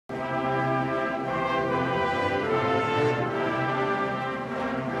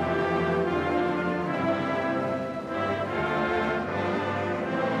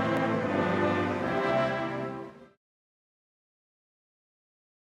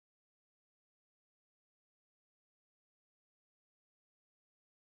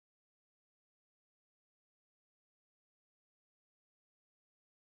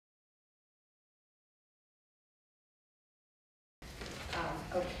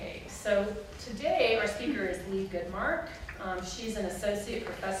So today our speaker is Lee Goodmark. She's an associate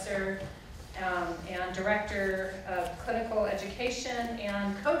professor and director of clinical education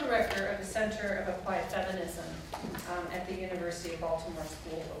and co-director of the Center of Applied Feminism at the University of Baltimore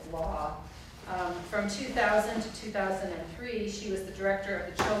School of Law. From 2000 to 2003, she was the director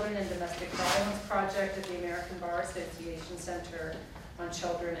of the Children and Domestic Violence Project at the American Bar Association Center on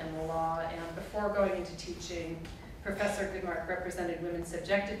Children and the Law. And before going into teaching, Professor Goodmark represented women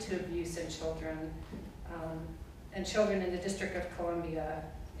subjected to abuse and children in the District of Columbia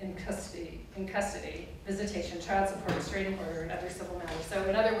in custody, visitation, child support, restraining order, and other civil matters. So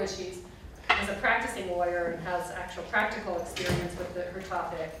in other words, she's a practicing lawyer and has actual practical experience with her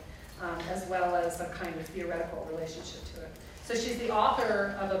topic, as well as a kind of theoretical relationship to it. So she's the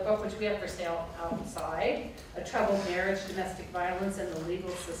author of a book which we have for sale outside, A Troubled Marriage, Domestic Violence, and the Legal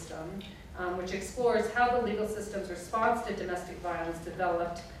System, which explores how the legal system's response to domestic violence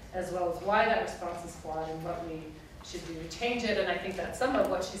developed, as well as why that response is flawed and what we should do to change it. And I think that's some of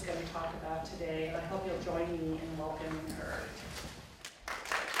what she's going to talk about today, and I hope you'll join me in welcoming her.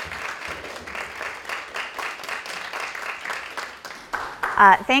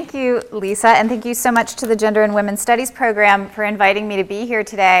 Thank you, Lisa, and thank you so much to the Gender and Women's Studies program for inviting me to be here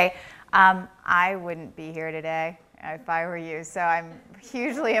today. I wouldn't be here today if I were you, so I'm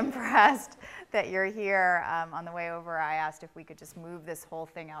hugely impressed that you're here. On the way over, I asked if we could just move this whole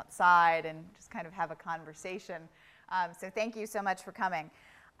thing outside and just kind of have a conversation. So thank you so much for coming.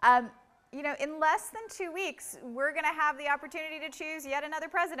 You know, in less than 2 weeks, we're going to have the opportunity to choose yet another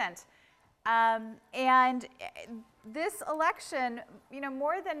president. And this election, you know,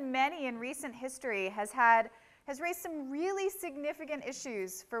 more than many in recent history, has raised some really significant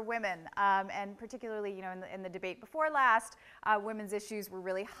issues for women, and particularly, you know, in the debate before last, women's issues were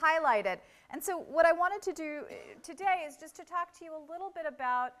really highlighted. And so what I wanted to do today is just to talk to you a little bit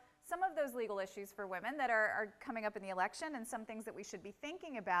about some of those legal issues for women that are coming up in the election, and some things that we should be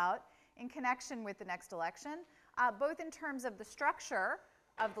thinking about in connection with the next election, both in terms of the structure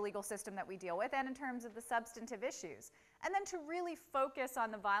of the legal system that we deal with and in terms of the substantive issues. And then to really focus on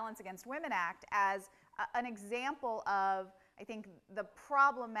the Violence Against Women Act as an example of, I think, the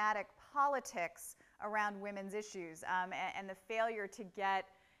problematic politics around women's issues, and the failure to get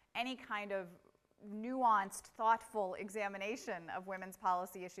any kind of nuanced, thoughtful examination of women's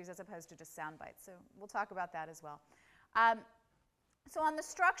policy issues as opposed to just sound bites. So we'll talk about that as well. So on the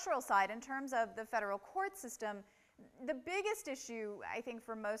structural side, in terms of the federal court system, the biggest issue, I think,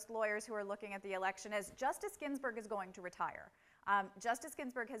 for most lawyers who are looking at the election is Justice Ginsburg is going to retire. Justice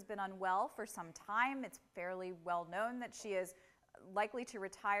Ginsburg has been unwell for some time. It's fairly well known that she is likely to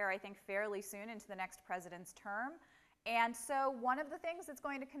retire, I think, fairly soon into the next president's term. And so one of the things that's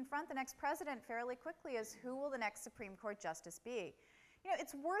going to confront the next president fairly quickly is who will the next Supreme Court justice be? You know,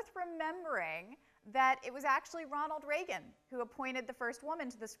 it's worth remembering that it was actually Ronald Reagan who appointed the first woman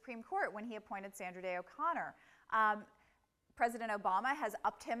to the Supreme Court when he appointed Sandra Day O'Connor. President Obama has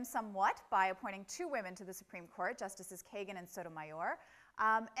upped him somewhat by appointing 2 women to the Supreme Court, Justices Kagan and Sotomayor.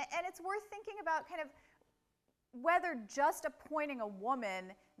 And it's worth thinking about kind of whether just appointing a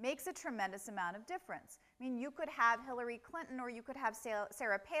woman makes a tremendous amount of difference. I mean, you could have Hillary Clinton or you could have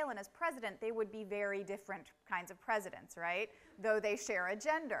Sarah Palin as president. They would be very different kinds of presidents, right? Though they share a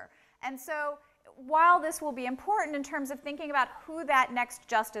gender. And so while this will be important in terms of thinking about who that next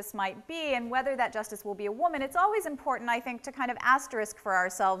justice might be and whether that justice will be a woman, it's always important, I think, to kind of asterisk for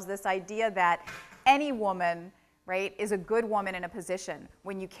ourselves this idea that any woman, right, is a good woman in a position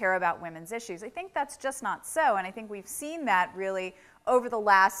when you care about women's issues. I think that's just not so, and I think we've seen that really over the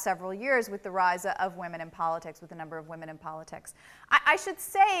last several years with the rise of women in politics, with the number of women in politics. I should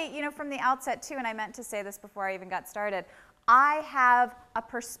say, you know, from the outset too, and I meant to say this before I even got started, I have a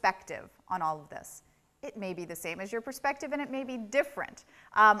perspective on all of this. It may be the same as your perspective and it may be different.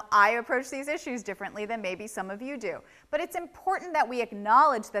 I approach these issues differently than maybe some of you do. But it's important that we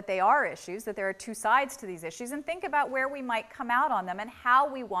acknowledge that they are issues, that there are 2 sides to these issues, and think about where we might come out on them and how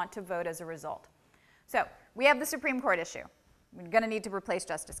we want to vote as a result. So we have the Supreme Court issue. We're going to need to replace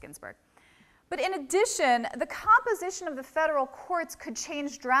Justice Ginsburg. But in addition, the composition of the federal courts could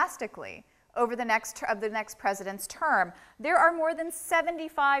change drastically over the next president's term. There are more than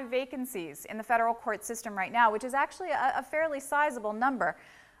 75 vacancies in the federal court system right now, which is actually a fairly sizable number.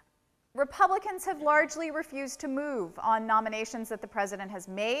 Republicans have largely refused to move on nominations that the president has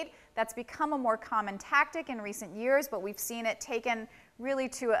made. That's become a more common tactic in recent years, but we've seen it taken really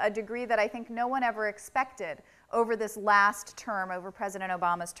to a degree that I think no one ever expected over this last term, over President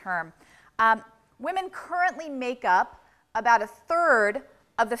Obama's term. Women currently make up about 1/3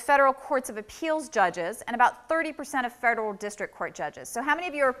 of the federal courts of appeals judges and about 30% of federal district court judges. So how many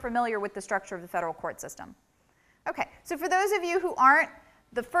of you are familiar with the structure of the federal court system? Okay, so for those of you who aren't,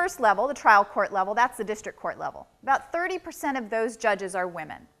 the first level, the trial court level, that's the district court level. About 30% of those judges are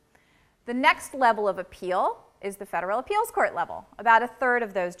women. The next level of appeal is the federal appeals court level. About a third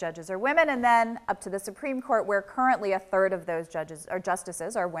of those judges are women, and then up to the Supreme Court, where currently a third of those judges or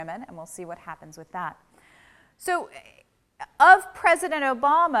justices are women, and we'll see what happens with that. So of President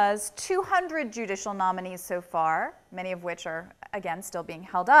Obama's 200 judicial nominees so far, many of which are, again, still being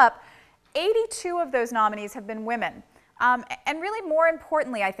held up, 82 of those nominees have been women. And really more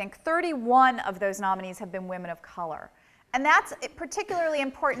importantly, I think, 31 of those nominees have been women of color. And that's particularly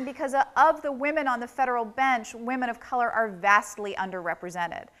important because of the women on the federal bench, women of color are vastly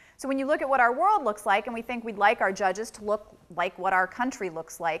underrepresented. So when you look at what our world looks like, and we think we'd like our judges to look like what our country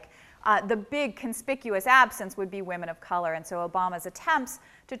looks like, the big conspicuous absence would be women of color. And so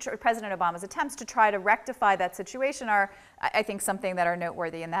President Obama's attempts to try to rectify that situation are, I think, something that are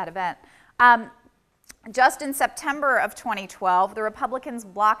noteworthy in that event. Just in September of 2012, the Republicans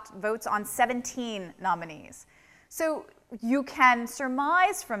blocked votes on 17 nominees. So you can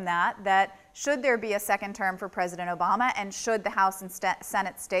surmise from that should there be a second term for President Obama and should the House and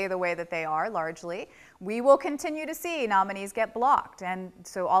Senate stay the way that they are largely, we will continue to see nominees get blocked. And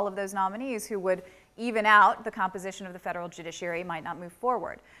so all of those nominees who would even out the composition of the federal judiciary might not move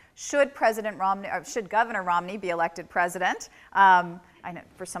forward. Should Governor Romney be elected president? I know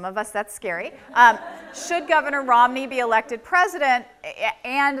for some of us that's scary. Should Governor Romney be elected president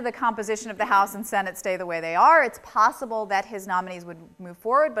and the composition of the House and Senate stay the way they are, it's possible that his nominees would move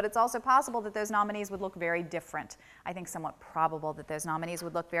forward, but it's also possible that those nominees would look very different. I think somewhat probable that those nominees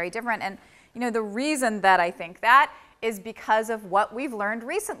would look very different. And the reason that I think that is because of what we've learned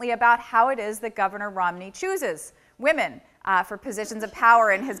recently about how it is that Governor Romney chooses women for positions of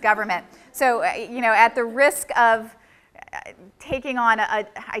power in his government. So, at the risk of taking on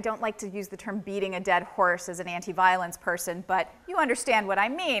I don't like to use the term beating a dead horse as an anti-violence person, but you understand what I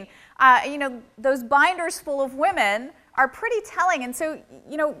mean. Those binders full of women are pretty telling. And so,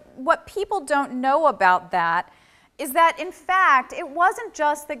 what people don't know about that is that, in fact, it wasn't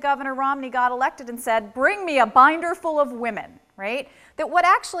just that Governor Romney got elected and said, bring me a binder full of women, right? That what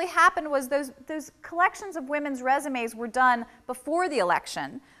actually happened was those collections of women's resumes were done before the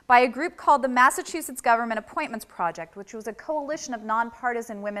election by a group called the Massachusetts Government Appointments Project, which was a coalition of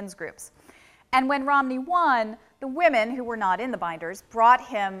nonpartisan women's groups. And when Romney won, the women who were not in the binders brought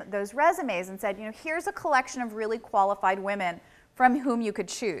him those resumes and said, here's a collection of really qualified women from whom you could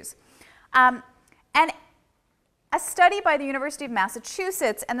choose. And a study by the University of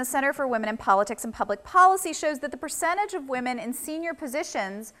Massachusetts and the Center for Women in Politics and Public Policy shows that the percentage of women in senior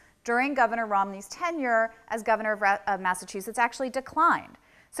positions during Governor Romney's tenure as governor of Massachusetts actually declined.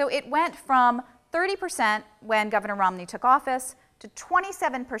 So it went from 30% when Governor Romney took office to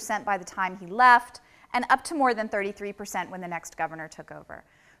 27% by the time he left, and up to more than 33% when the next governor took over.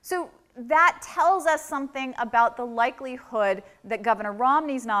 So that tells us something about the likelihood that Governor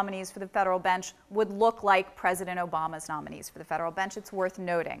Romney's nominees for the federal bench would look like President Obama's nominees for the federal bench. It's worth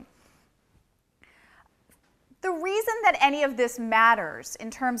noting. The reason that any of this matters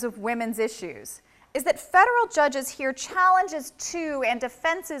in terms of women's issues is that federal judges hear challenges to and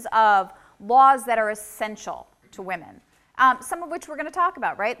defenses of laws that are essential to women, some of which we're going to talk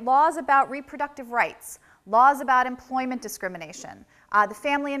about, right? Laws about reproductive rights, laws about employment discrimination, the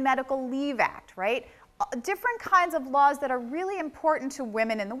Family and Medical Leave Act, right? Different kinds of laws that are really important to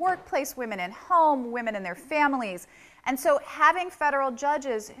women in the workplace, women in home, women in their families. And so having federal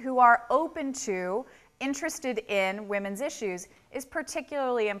judges who are open to, interested in women's issues is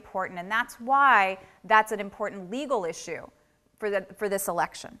particularly important, and that's why that's an important legal issue for this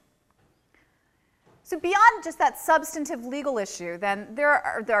election. So beyond just that substantive legal issue, then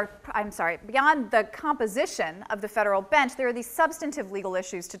beyond the composition of the federal bench, there are these substantive legal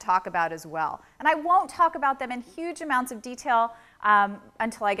issues to talk about as well. And I won't talk about them in huge amounts of detail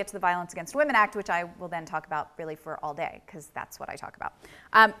until I get to the Violence Against Women Act, which I will then talk about really for all day, because that's what I talk about.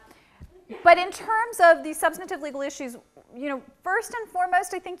 But in terms of these substantive legal issues, first and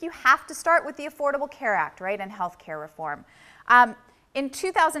foremost, I think you have to start with the Affordable Care Act, right, and health care reform. In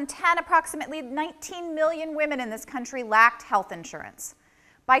 2010, approximately 19 million women in this country lacked health insurance.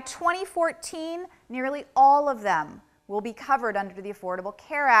 By 2014, nearly all of them will be covered under the Affordable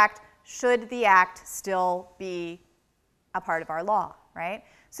Care Act, should the act still be a part of our law, right?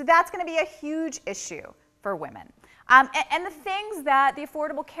 So that's going to be a huge issue for women. And the things that the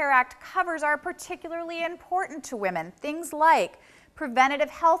Affordable Care Act covers are particularly important to women. Things like preventative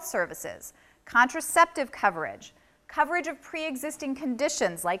health services, contraceptive coverage, coverage of pre-existing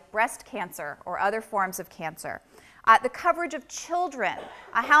conditions like breast cancer or other forms of cancer, the coverage of children.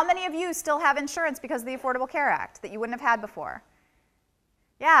 How many of you still have insurance because of the Affordable Care Act that you wouldn't have had before?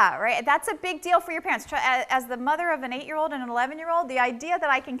 Yeah, right. That's a big deal for your parents. As the mother of an 8-year-old and an 11-year-old, the idea that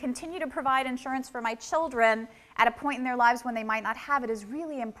I can continue to provide insurance for my children at a point in their lives when they might not have it is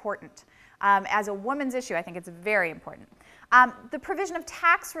really important. As a woman's issue, I think it's very important. The provision of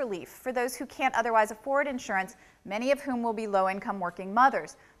tax relief for those who can't otherwise afford insurance, many of whom will be low-income working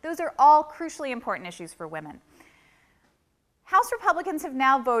mothers. Those are all crucially important issues for women. House Republicans have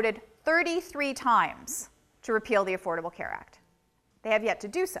now voted 33 times to repeal the Affordable Care Act. They have yet to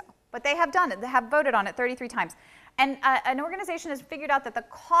do so, but they have done it. They have voted on it 33 times. And an organization has figured out that the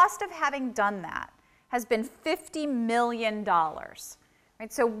cost of having done that has been $50 million.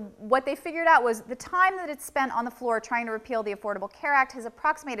 Right? So what they figured out was the time that it's spent on the floor trying to repeal the Affordable Care Act has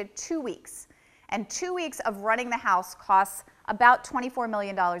approximated 2 weeks. And 2 weeks of running the House costs about $24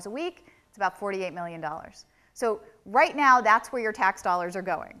 million a week. It's about $48 million. So right now, that's where your tax dollars are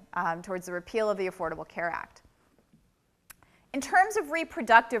going, towards the repeal of the Affordable Care Act. In terms of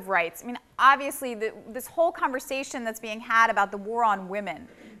reproductive rights, I mean, obviously, this whole conversation that's being had about the war on women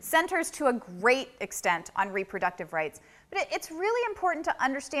centers to a great extent on reproductive rights. But it's really important to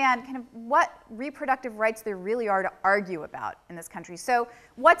understand kind of what reproductive rights there really are to argue about in this country. So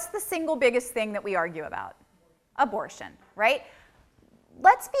what's the single biggest thing that we argue about? Abortion, right?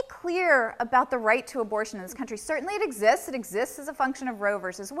 Let's be clear about the right to abortion in this country. Certainly it exists. It exists as a function of Roe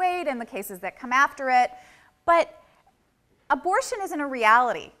versus Wade and the cases that come after it. But abortion isn't a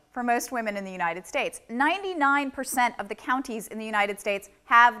reality for most women in the United States. 99% of the counties in the United States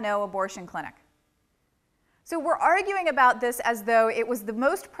have no abortion clinic. So we're arguing about this as though it was the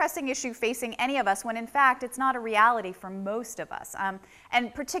most pressing issue facing any of us, when in fact it's not a reality for most of us.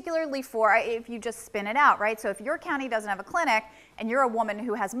 And particularly for if you just spin it out, right? So if your county doesn't have a clinic and you're a woman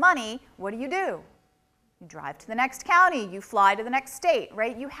who has money, what do? You drive to the next county, you fly to the next state,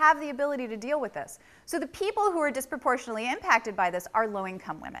 right? You have the ability to deal with this. So the people who are disproportionately impacted by this are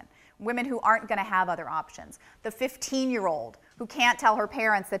low-income women, women who aren't going to have other options. The 15-year-old who can't tell her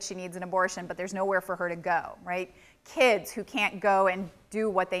parents that she needs an abortion, but there's nowhere for her to go, right? Kids who can't go and do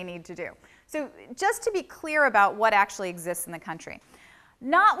what they need to do. So just to be clear about what actually exists in the country.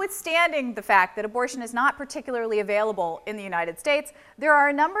 Notwithstanding the fact that abortion is not particularly available in the United States, there are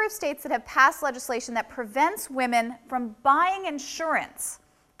a number of states that have passed legislation that prevents women from buying insurance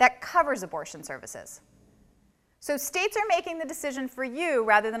that covers abortion services. So states are making the decision for you,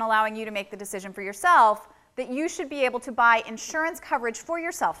 rather than allowing you to make the decision for yourself, that you should be able to buy insurance coverage for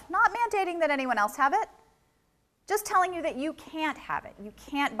yourself, not mandating that anyone else have it, just telling you that you can't have it. You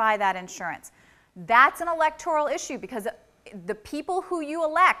can't buy that insurance. That's an electoral issue because the people who you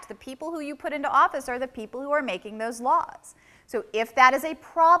elect, the people who you put into office are the people who are making those laws. So if that is a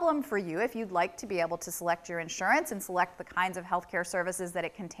problem for you, if you'd like to be able to select your insurance and select the kinds of healthcare services that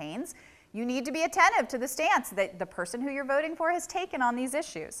it contains, you need to be attentive to the stance that the person who you're voting for has taken on these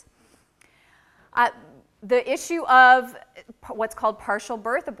issues. The issue of what's called partial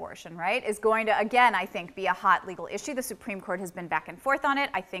birth abortion, right, is going to, again, I think, be a hot legal issue. The Supreme Court has been back and forth on it.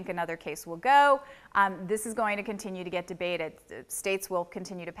 I think another case will go. This is going to continue to get debated. States will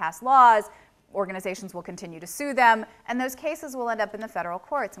continue to pass laws. Organizations will continue to sue them. And those cases will end up in the federal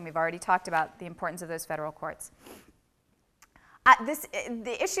courts. And we've already talked about the importance of those federal courts.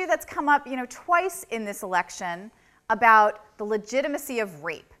 The issue that's come up, twice in this election about the legitimacy of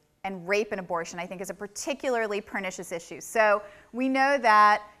rape. And rape and abortion, I think, is a particularly pernicious issue. So we know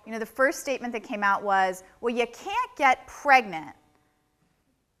that, the first statement that came out was, well, you can't get pregnant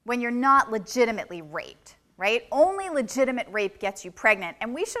when you're not legitimately raped, right? Only legitimate rape gets you pregnant.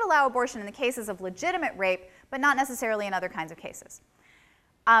 And we should allow abortion in the cases of legitimate rape, but not necessarily in other kinds of cases.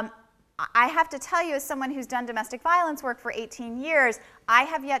 I have to tell you, as someone who's done domestic violence work for 18 years, I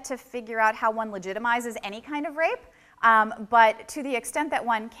have yet to figure out how one legitimizes any kind of rape. But to the extent that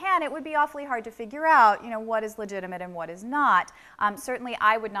one can, it would be awfully hard to figure out, what is legitimate and what is not. Certainly,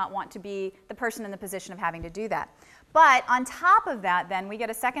 I would not want to be the person in the position of having to do that. But on top of that, then, we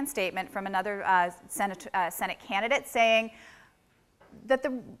get a second statement from another Senate candidate saying that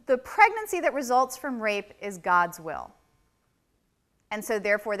the pregnancy that results from rape is God's will. And so,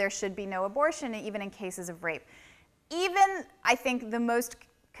 therefore, there should be no abortion, even in cases of rape. Even, I think, the most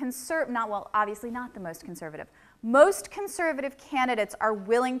obviously not the most conservative. Most conservative candidates are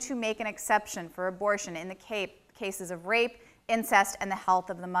willing to make an exception for abortion in the cases of rape, incest, and the health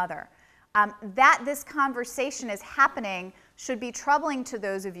of the mother. That this conversation is happening should be troubling to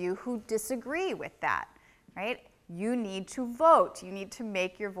those of you who disagree with that, right? You need to vote. You need to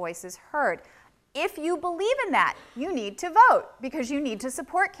make your voices heard. If you believe in that, you need to vote because you need to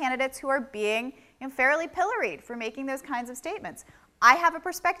support candidates who are being fairly pilloried for making those kinds of statements. I have a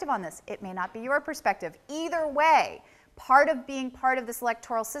perspective on this. It may not be your perspective. Either way, part of being part of this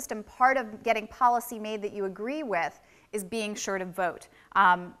electoral system, part of getting policy made that you agree with, is being sure to vote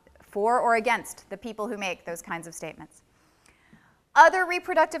for or against the people who make those kinds of statements. Other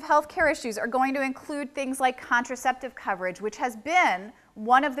reproductive health care issues are going to include things like contraceptive coverage, which has been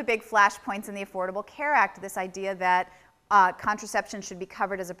one of the big flashpoints in the Affordable Care Act, this idea that contraception should be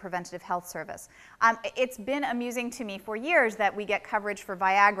covered as a preventative health service. It's been amusing to me for years that we get coverage for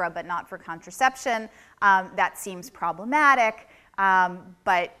Viagra but not for contraception. That seems problematic,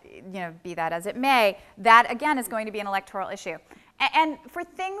 but be that as it may, that again is going to be an electoral issue. And for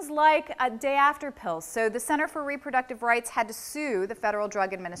things like day-after pills, so the Center for Reproductive Rights had to sue the Federal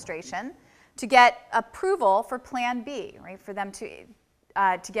Drug Administration to get approval for Plan B, right, for them to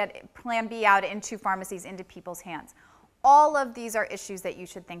get Plan B out into pharmacies, into people's hands. All of these are issues that you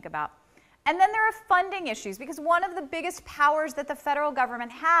should think about. And then there are funding issues, because one of the biggest powers that the federal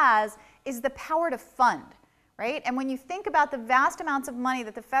government has is the power to fund, right? And when you think about the vast amounts of money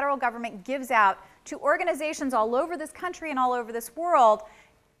that the federal government gives out to organizations all over this country and all over this world,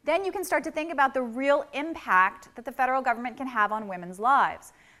 then you can start to think about the real impact that the federal government can have on women's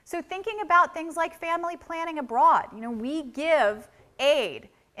lives. So thinking about things like family planning abroad, we give aid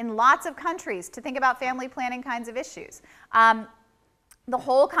in lots of countries to think about family planning kinds of issues. The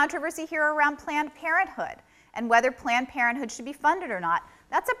whole controversy here around Planned Parenthood and whether Planned Parenthood should be funded or not,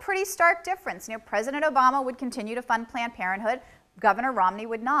 that's a pretty stark difference. President Obama would continue to fund Planned Parenthood, Governor Romney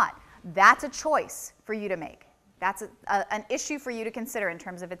would not. That's a choice for you to make. That's an issue for you to consider in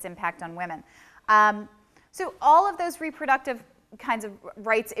terms of its impact on women. So all of those reproductive kinds of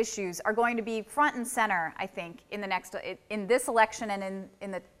rights issues are going to be front and center, I think, in this election and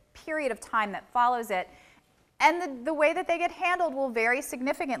in the period of time that follows it. And the way that they get handled will vary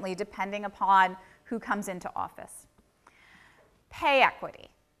significantly depending upon who comes into office. Pay equity.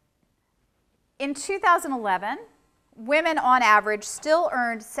 In 2011, women on average still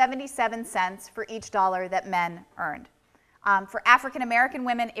earned 77 cents for each dollar that men earned. For African American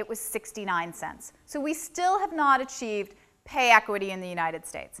women, it was 69 cents. So we still have not achieved pay equity in the United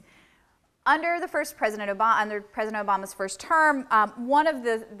States. Under President Obama's first term, one of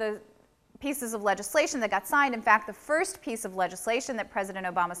the pieces of legislation that got signed, in fact, the first piece of legislation that President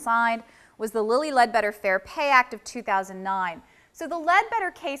Obama signed was the Lilly Ledbetter Fair Pay Act of 2009. So the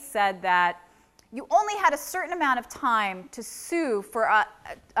Ledbetter case said that you only had a certain amount of time to sue for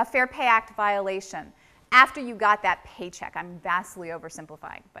a Fair Pay Act violation after you got that paycheck. I'm vastly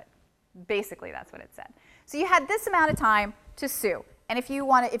oversimplifying, but basically that's what it said. So you had this amount of time to sue. And if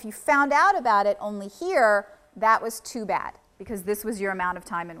you found out about it only here, that was too bad, because this was your amount of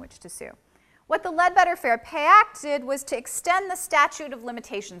time in which to sue. What the Ledbetter Fair Pay Act did was to extend the statute of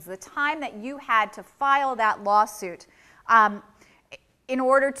limitations, the time that you had to file that lawsuit, in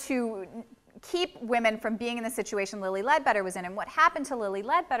order to keep women from being in the situation Lilly Ledbetter was in. And what happened to Lilly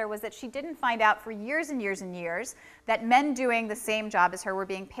Ledbetter was that she didn't find out for years and years and years that men doing the same job as her were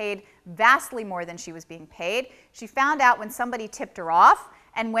being paid vastly more than she was being paid. She found out when somebody tipped her off,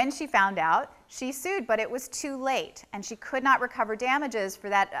 and when she found out, she sued, but it was too late, and she could not recover damages for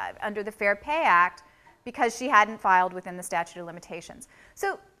that under the Fair Pay Act because she hadn't filed within the statute of limitations.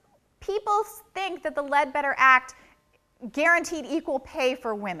 So people think that the Ledbetter Act guaranteed equal pay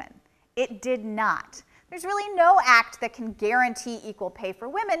for women. It did not. There's really no act that can guarantee equal pay for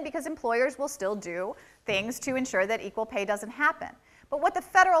women, because employers will still do things to ensure that equal pay doesn't happen. But what the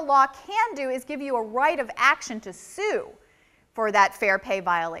federal law can do is give you a right of action to sue for that fair pay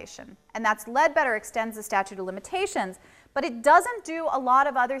violation. And that's Ledbetter extends the statute of limitations, but it doesn't do a lot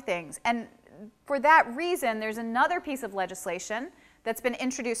of other things. And for that reason, there's another piece of legislation that's been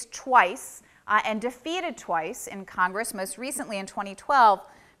introduced twice and defeated twice in Congress, most recently in 2012,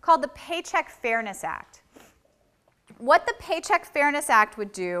 called the Paycheck Fairness Act. What the Paycheck Fairness Act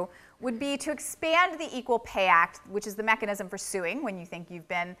would do would be to expand the Equal Pay Act, which is the mechanism for suing when you think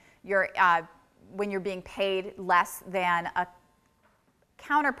when you're being paid less than a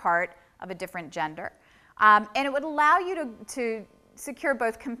counterpart of a different gender. And it would allow you to secure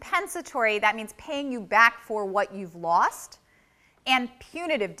both compensatory, that means paying you back for what you've lost, and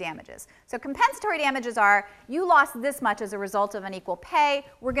punitive damages. So compensatory damages are, you lost this much as a result of unequal pay,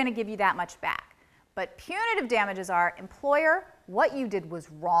 we're going to give you that much back. But punitive damages are, employer, what you did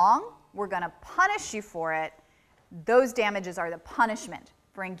was wrong, we're going to punish you for it. Those damages are the punishment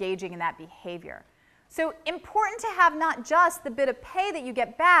for engaging in that behavior. So important to have not just the bit of pay that you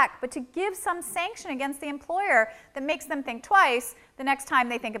get back, but to give some sanction against the employer that makes them think twice the next time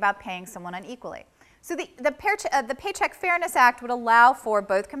they think about paying someone unequally. So the Paycheck Fairness Act would allow for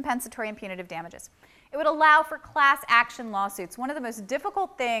both compensatory and punitive damages. It would allow for class action lawsuits. One of the most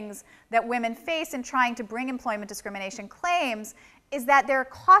difficult things that women face in trying to bring employment discrimination claims is that they're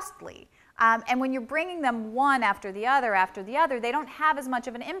costly. And when you're bringing them one after the other, they don't have as much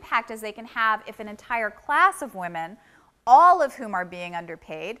of an impact as they can have if an entire class of women, all of whom are being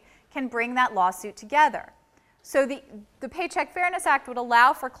underpaid, can bring that lawsuit together. So the Paycheck Fairness Act would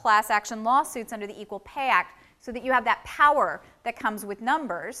allow for class action lawsuits under the Equal Pay Act so that you have that power that comes with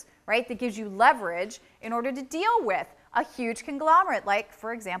numbers, right, that gives you leverage in order to deal with a huge conglomerate like,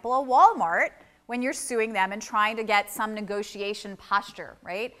 for example, a Walmart, when you're suing them and trying to get some negotiation posture,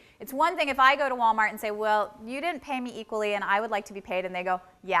 right? It's one thing if I go to Walmart and say, well, you didn't pay me equally and I would like to be paid, and they go,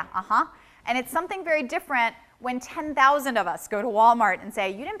 yeah, And it's something very different when 10,000 of us go to Walmart and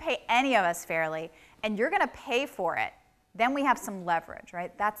say, you didn't pay any of us fairly and you're going to pay for it. Then we have some leverage,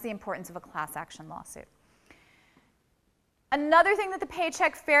 right? That's the importance of a class action lawsuit. Another thing that the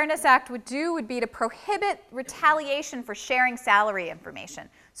Paycheck Fairness Act would do would be to prohibit retaliation for sharing salary information.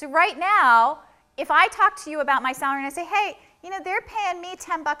 So right now, if I talk to you about my salary and I say, hey, you know, they're paying me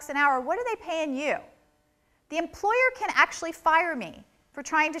 $10 an hour, what are they paying you? The employer can actually fire me for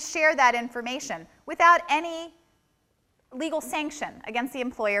trying to share that information without any legal sanction against the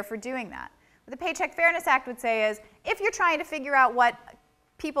employer for doing that. What the Paycheck Fairness Act would say is, if you're trying to figure out what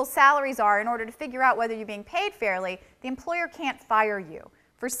people's salaries are in order to figure out whether you're being paid fairly, the employer can't fire you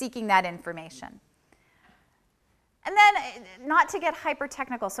for seeking that information. And then, not to get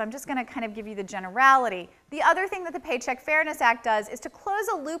hyper-technical, so I'm just going to kind of give you the generality. The other thing that the Paycheck Fairness Act does is to close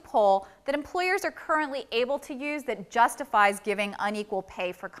a loophole that employers are currently able to use that justifies giving unequal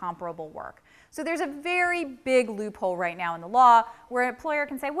pay for comparable work. So there's a very big loophole right now in the law where an employer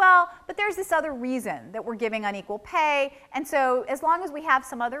can say, well, but there's this other reason that we're giving unequal pay, and so as long as we have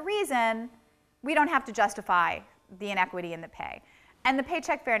some other reason, we don't have to justify the inequity in the pay. And the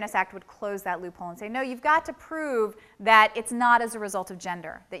Paycheck Fairness Act would close that loophole and say, no, you've got to prove that it's not as a result of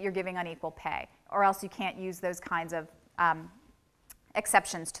gender that you're giving unequal pay, or else you can't use those kinds of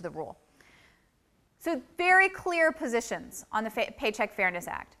exceptions to the rule. So very clear positions on the Paycheck Fairness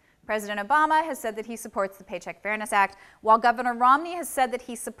Act. President Obama has said that he supports the Paycheck Fairness Act, while Governor Romney has said that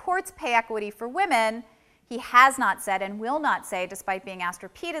he supports pay equity for women. He has not said and will not say, despite being asked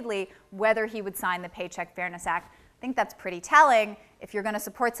repeatedly, whether he would sign the Paycheck Fairness Act. I think that's pretty telling. If you're going to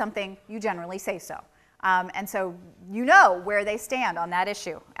support something, you generally say so. And so you know where they stand on that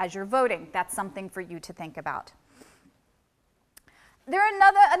issue. As you're voting, that's something for you to think about. There are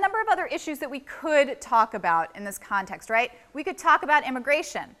a number of other issues that we could talk about in this context, right? We could talk about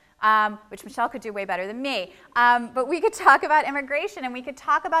immigration, which Michelle could do way better than me. But we could talk about immigration, and we could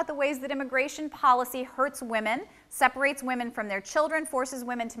talk about the ways that immigration policy hurts women, separates women from their children, forces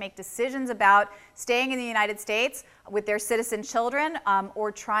women to make decisions about staying in the United States with their citizen children,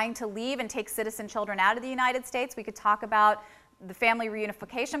 or trying to leave and take citizen children out of the United States. We could talk about the family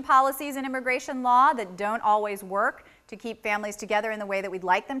reunification policies in immigration law that don't always work to keep families together in the way that we'd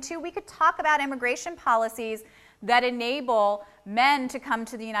like them to. We could talk about immigration policies that enable men to come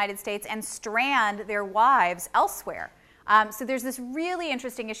to the United States and strand their wives elsewhere. So there's this really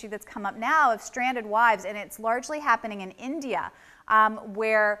interesting issue that's come up now of stranded wives, and it's largely happening in India,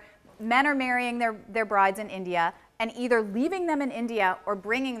 where men are marrying their brides in India and either leaving them in India or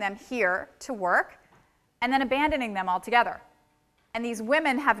bringing them here to work and then abandoning them altogether. And these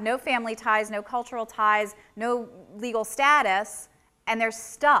women have no family ties, no cultural ties, no legal status, and they're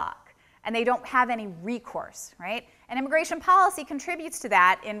stuck, and they don't have any recourse, right? And immigration policy contributes to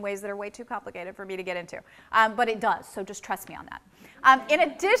that in ways that are way too complicated for me to get into, but it does, so just trust me on that. In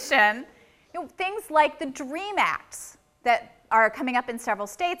addition, things like the DREAM Acts that are coming up in several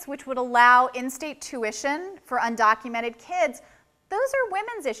states, which would allow in-state tuition for undocumented kids, those are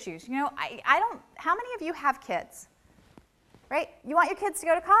women's issues. How many of you have kids? Right? You want your kids to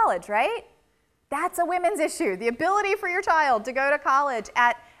go to college, right? That's a women's issue. The ability for your child to go to college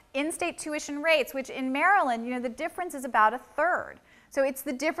at in-state tuition rates, which in Maryland, the difference is about 1/3. So it's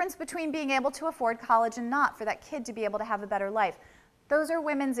the difference between being able to afford college and not for that kid to be able to have a better life. Those are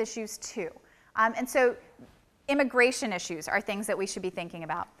women's issues too. And so immigration issues are things that we should be thinking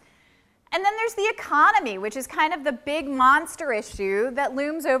about. And then there's the economy, which is kind of the big monster issue that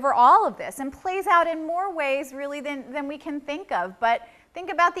looms over all of this and plays out in more ways really than we can think of. But think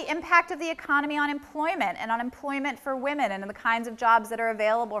about the impact of the economy on employment and on employment for women and the kinds of jobs that are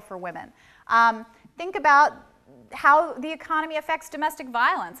available for women. Think about how the economy affects domestic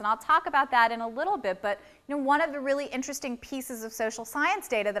violence, and I'll talk about that in a little bit, but one of the really interesting pieces of social science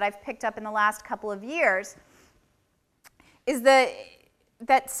data that I've picked up in the last couple of years is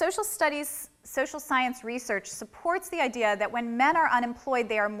that social studies, social science research supports the idea that when men are unemployed,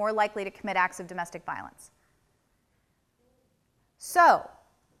 they are more likely to commit acts of domestic violence. So,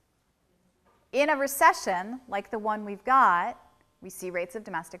 in a recession like the one we've got, we see rates of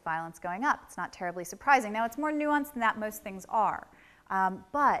domestic violence going up. It's not terribly surprising. Now, it's more nuanced than that. Most things are.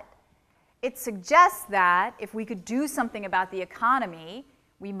 But it suggests that if we could do something about the economy,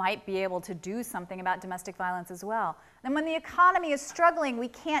 we might be able to do something about domestic violence as well. And when the economy is struggling, we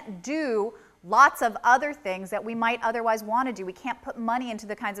can't do lots of other things that we might otherwise want to do. We can't put money into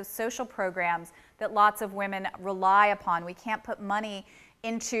the kinds of social programs that lots of women rely upon. We can't put money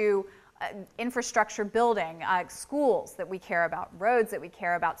into infrastructure building, schools that we care about, roads that we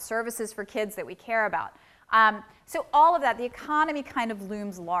care about, services for kids that we care about. So all of that, the economy kind of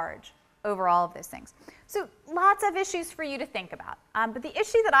looms large over all of those things. So lots of issues for you to think about. But the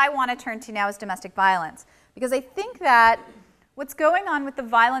issue that I want to turn to now is domestic violence, because I think that what's going on with the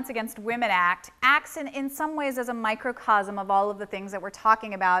Violence Against Women Act acts in some ways as a microcosm of all of the things that we're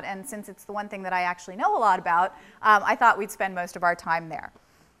talking about, and since it's the one thing that I actually know a lot about, I thought we'd spend most of our time there.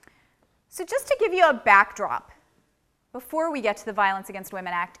 So just to give you a backdrop, before we get to the Violence Against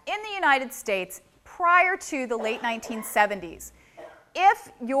Women Act, in the United States, prior to the late 1970s, if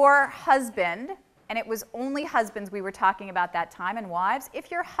your husband, and it was only husbands we were talking about that time, and wives,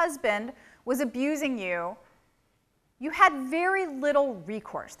 if your husband was abusing you, you had very little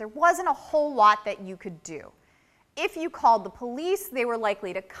recourse. There wasn't a whole lot that you could do. If you called the police, they were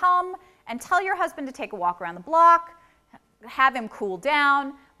likely to come and tell your husband to take a walk around the block, have him cool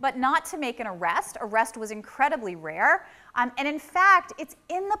down, but not to make an arrest. Arrest was incredibly rare. And in fact, it's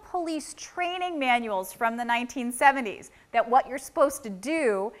in the police training manuals from the 1970s that what you're supposed to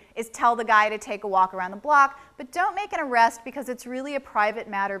do is tell the guy to take a walk around the block, but don't make an arrest because it's really a private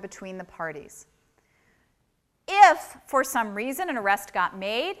matter between the parties. If, for some reason, an arrest got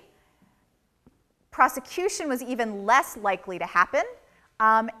made, prosecution was even less likely to happen,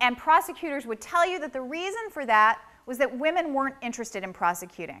 and prosecutors would tell you that the reason for that was that women weren't interested in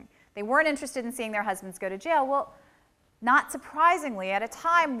prosecuting. They weren't interested in seeing their husbands go to jail. Well, not surprisingly, at a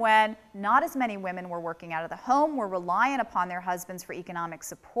time when not as many women were working out of the home, were reliant upon their husbands for economic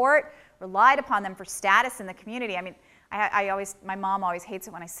support, relied upon them for status in the community. I mean, my mom always hates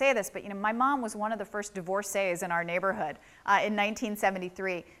it when I say this, but my mom was one of the first divorcees in our neighborhood in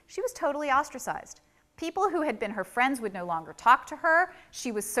 1973. She was totally ostracized. People who had been her friends would no longer talk to her.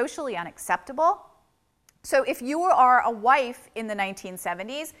 She was socially unacceptable. So if you are a wife in the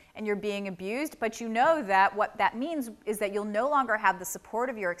 1970s and you're being abused, but you know that what that means is that you'll no longer have the support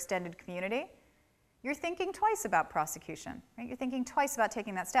of your extended community, you're thinking twice about prosecution, right? You're thinking twice about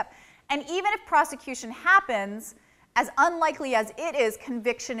taking that step. And even if prosecution happens, as unlikely as it is,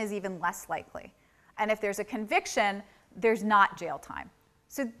 conviction is even less likely. And if there's a conviction, there's not jail time.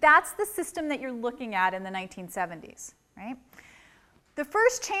 So that's the system that you're looking at in the 1970s, right? The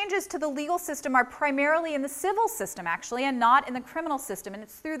first changes to the legal system are primarily in the civil system, actually, and not in the criminal system, and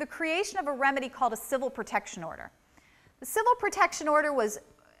it's through the creation of a remedy called a civil protection order. The civil protection order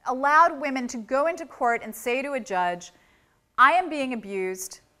allowed women to go into court and say to a judge, I am being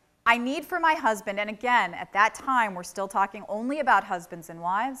abused, I need for my husband, and again, at that time, we're still talking only about husbands and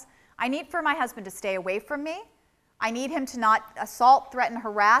wives, I need for my husband to stay away from me, I need him to not assault, threaten,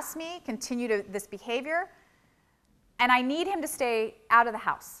 harass me, continue this behavior, and I need him to stay out of the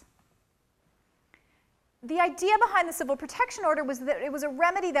house. The idea behind the civil protection order was that it was a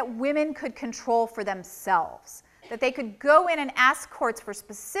remedy that women could control for themselves, that they could go in and ask courts for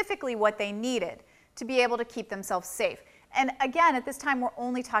specifically what they needed to be able to keep themselves safe. And again, at this time, we're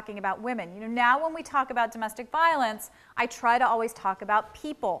only talking about women. Now when we talk about domestic violence, I try to always talk about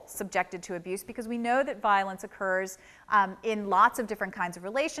people subjected to abuse because we know that violence occurs in lots of different kinds of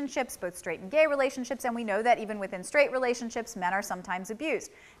relationships, both straight and gay relationships, and we know that even within straight relationships, men are sometimes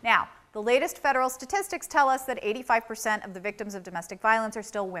abused. Now, the latest federal statistics tell us that 85% of the victims of domestic violence are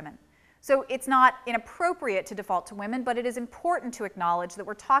still women. So it's not inappropriate to default to women, but it is important to acknowledge that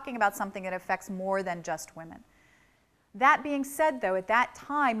we're talking about something that affects more than just women. That being said, though, at that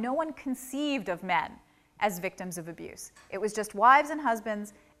time, no one conceived of men as victims of abuse. It was just wives and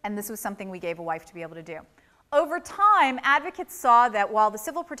husbands, and this was something we gave a wife to be able to do. Over time, advocates saw that while the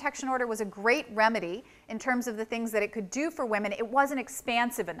civil protection order was a great remedy in terms of the things that it could do for women, it wasn't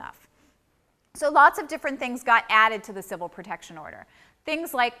expansive enough. So lots of different things got added to the civil protection order.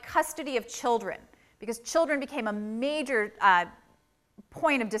 Things like custody of children, because children became a major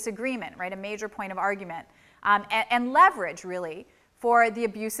point of disagreement, right? A major point of argument. and leverage, really, for the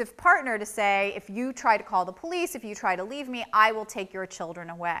abusive partner to say, if you try to call the police, if you try to leave me, I will take your children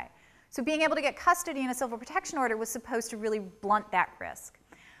away. So being able to get custody in a civil protection order was supposed to really blunt that risk.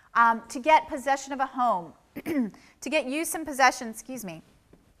 To get possession of a home, to get use and possession,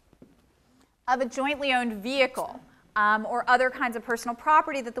 of a jointly owned vehicle or other kinds of personal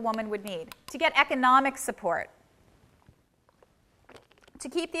property that the woman would need, to get economic support, to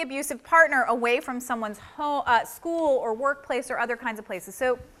keep the abusive partner away from someone's home, school or workplace or other kinds of places.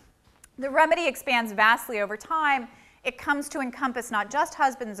 So the remedy expands vastly over time. It comes to encompass not just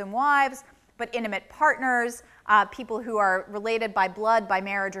husbands and wives, but intimate partners, people who are related by blood, by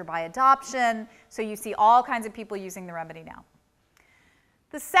marriage, or by adoption. So you see all kinds of people using the remedy now.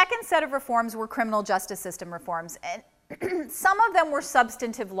 The second set of reforms were criminal justice system reforms. And some of them were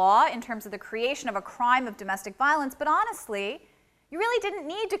substantive law in terms of the creation of a crime of domestic violence, but honestly, you really didn't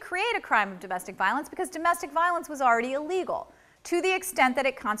need to create a crime of domestic violence because domestic violence was already illegal to the extent that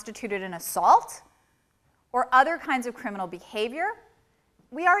it constituted an assault or other kinds of criminal behavior.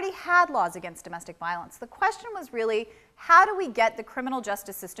 We already had laws against domestic violence. The question was really, how do we get the criminal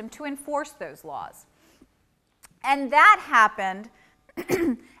justice system to enforce those laws? And that happened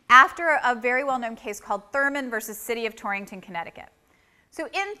after a very well-known case called Thurman versus City of Torrington, Connecticut. So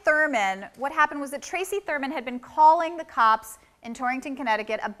in Thurman, what happened was that Tracy Thurman had been calling the cops in Torrington,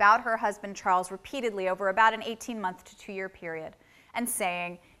 Connecticut about her husband Charles repeatedly over about an 18-month to 2-year period and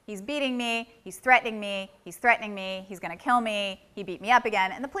saying, he's beating me, he's threatening me, he's threatening me, he's going to kill me, he beat me up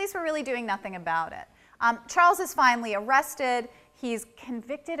again, and the police were really doing nothing about it. Charles is finally arrested, he's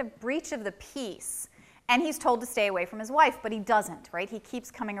convicted of breach of the peace, and he's told to stay away from his wife, but he doesn't, right? He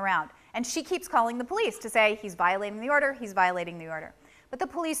keeps coming around, and she keeps calling the police to say he's violating the order, he's violating the order. But the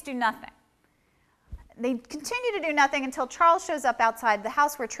police do nothing. They continue to do nothing until Charles shows up outside the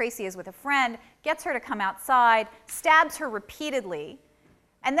house where Tracy is with a friend, gets her to come outside, stabs her repeatedly,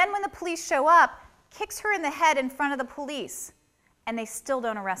 and then when the police show up, kicks her in the head in front of the police, and they still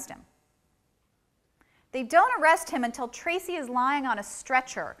don't arrest him. They don't arrest him until Tracy is lying on a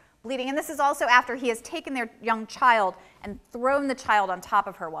stretcher, bleeding, and this is also after he has taken their young child and thrown the child on top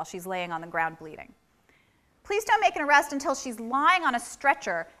of her while she's laying on the ground bleeding. Police don't make an arrest until she's lying on a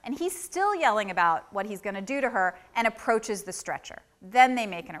stretcher, and he's still yelling about what he's going to do to her and approaches the stretcher. Then they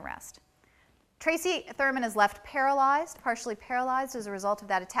make an arrest. Tracy Thurman is left paralyzed, partially paralyzed as a result of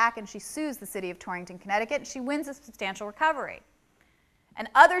that attack, and she sues the city of Torrington, Connecticut, and she wins a substantial recovery. And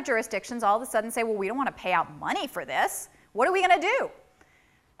other jurisdictions all of a sudden say, well, we don't want to pay out money for this. What are we going to do?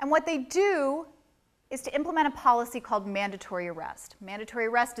 And what they do is to implement a policy called mandatory arrest. Mandatory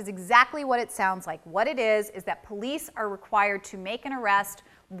arrest is exactly what it sounds like. What it is that police are required to make an arrest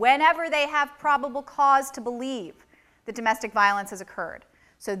whenever they have probable cause to believe that domestic violence has occurred.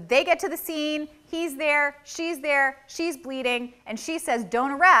 So they get to the scene, he's there, she's bleeding, and she says,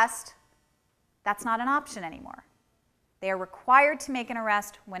 don't arrest. That's not an option anymore. They are required to make an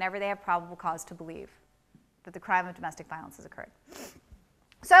arrest whenever they have probable cause to believe that the crime of domestic violence has occurred.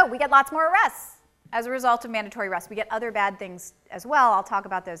 So we get lots more arrests as a result of mandatory arrest. We get other bad things as well. I'll talk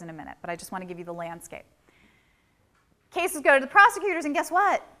about those in a minute, but I just want to give you the landscape. Cases go to the prosecutors, and guess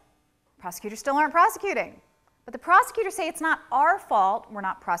what? Prosecutors still aren't prosecuting. But the prosecutors say it's not our fault we're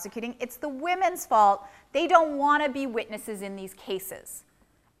not prosecuting, it's the women's fault. They don't want to be witnesses in these cases.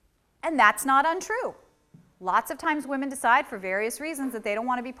 And that's not untrue. Lots of times women decide for various reasons that they don't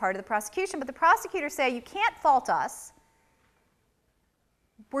want to be part of the prosecution, but the prosecutors say, you can't fault us.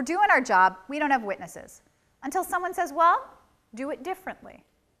 We're doing our job, we don't have witnesses. Until someone says, well, do it differently.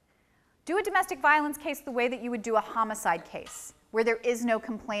 Do a domestic violence case the way that you would do a homicide case, where there is no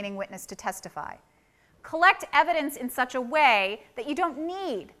complaining witness to testify. Collect evidence in such a way that you don't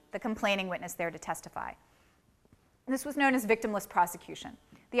need the complaining witness there to testify. This was known as victimless prosecution.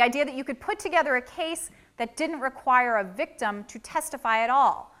 The idea that you could put together a case that didn't require a victim to testify at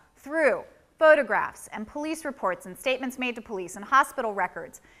all through photographs and police reports and statements made to police and hospital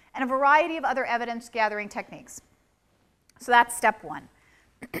records and a variety of other evidence-gathering techniques. So that's step one.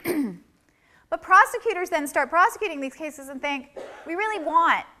 But prosecutors then start prosecuting these cases and think, we really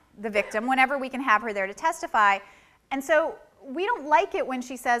want the victim whenever we can have her there to testify. And so we don't like it when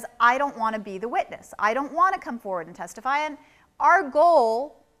she says, I don't want to be the witness. I don't want to come forward and testify. And our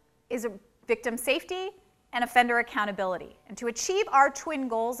goal is victim safety and offender accountability. And to achieve our twin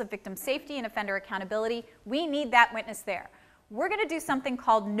goals of victim safety and offender accountability, we need that witness there. We're going to do something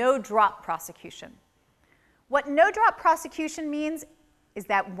called no-drop prosecution. What no-drop prosecution means is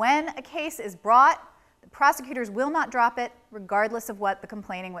that when a case is brought, the prosecutors will not drop it regardless of what the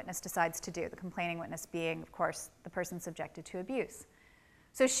complaining witness decides to do, the complaining witness being, of course, the person subjected to abuse.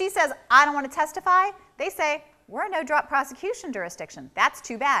 So she says, I don't want to testify. They say, we're a no-drop prosecution jurisdiction. That's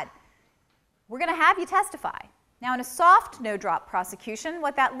too bad. We're going to have you testify. Now, in a soft no-drop prosecution,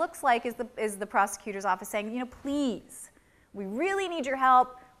 what that looks like is the prosecutor's office saying, you know, please, we really need your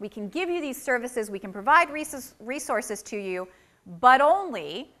help. We can give you these services. We can provide resources to you, but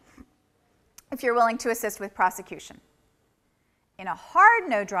only if you're willing to assist with prosecution. In a hard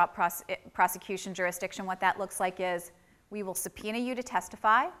no-drop prosecution jurisdiction, what that looks like is we will subpoena you to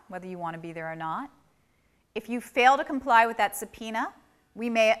testify, whether you want to be there or not. If you fail to comply with that subpoena, we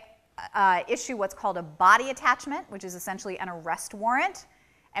may issue what's called a body attachment, which is essentially an arrest warrant,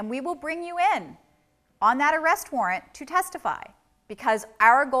 and we will bring you in on that arrest warrant to testify because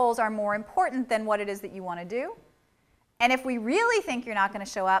our goals are more important than what it is that you want to do. And if we really think you're not going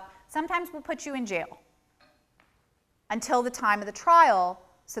to show up, sometimes we'll put you in jail until the time of the trial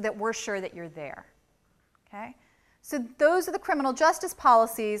so that we're sure that you're there. Okay? So those are the criminal justice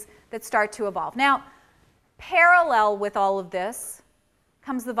policies that start to evolve. Now, parallel with all of this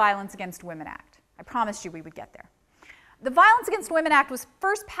comes the Violence Against Women Act. I promised you we would get there. The Violence Against Women Act was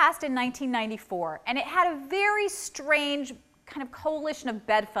first passed in 1994, and it had a very strange kind of coalition of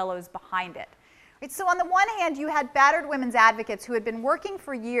bedfellows behind it. Right? So on the one hand, you had battered women's advocates who had been working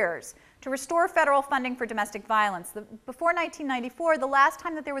for years to restore federal funding for domestic violence. Before 1994, the last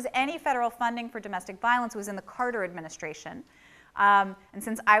time that there was any federal funding for domestic violence was in the Carter administration. And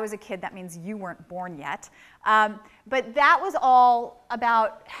since I was a kid, that means you weren't born yet. But that was all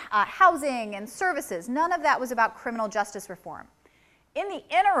about housing and services. None of that was about criminal justice reform. In the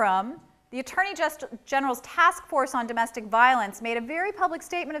interim, the Attorney General's Task Force on Domestic Violence made a very public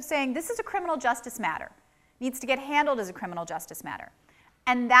statement of saying this is a criminal justice matter. It needs to get handled as a criminal justice matter.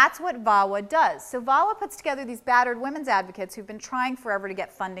 And that's what VAWA does. So VAWA puts together these battered women's advocates who've been trying forever to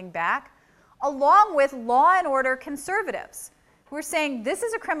get funding back, along with law and order conservatives who are saying this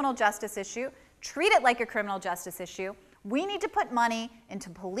is a criminal justice issue, treat it like a criminal justice issue. We need to put money into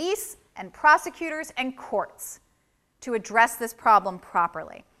police and prosecutors and courts to address this problem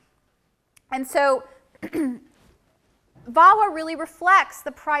properly. And so VAWA really reflects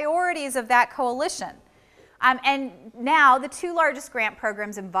the priorities of that coalition. And now the two largest grant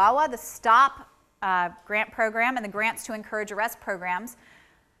programs in VAWA, the STOP grant program and the Grants to Encourage Arrest programs,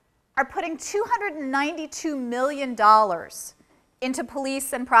 are putting $292 million into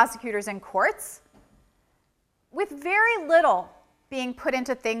police and prosecutors and courts, with very little being put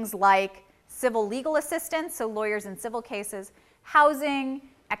into things like civil legal assistance, so lawyers in civil cases, housing,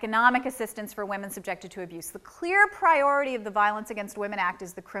 economic assistance for women subjected to abuse. The clear priority of the Violence Against Women Act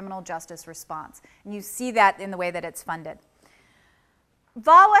is the criminal justice response, and you see that in the way that it's funded.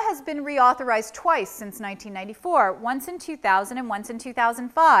 VAWA has been reauthorized twice since 1994, once in 2000 and once in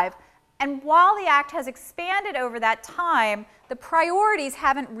 2005. And while the Act has expanded over that time, the priorities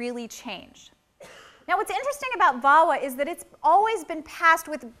haven't really changed. Now, what's interesting about VAWA is that it's always been passed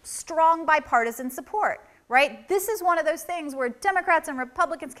with strong bipartisan support. Right? This is one of those things where Democrats and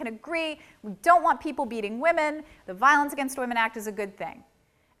Republicans can agree, we don't want people beating women, the Violence Against Women Act is a good thing.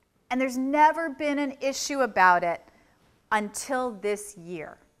 And there's never been an issue about it until this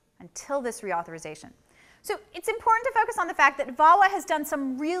year, until this reauthorization. So it's important to focus on the fact that VAWA has done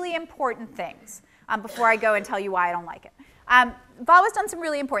some really important things before I go and tell you why I don't like it. VAWA's done some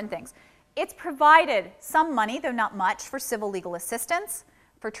really important things. It's provided some money, though not much, for civil legal assistance,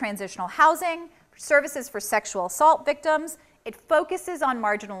 for transitional housing, services for sexual assault victims. It focuses on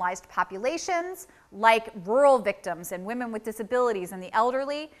marginalized populations like rural victims and women with disabilities and the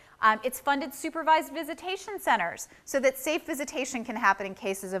elderly. It's funded supervised visitation centers so that safe visitation can happen in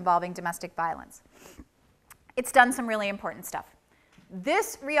cases involving domestic violence. It's done some really important stuff.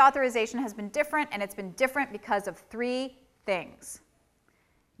 This reauthorization has been different, and it's been different because of three things: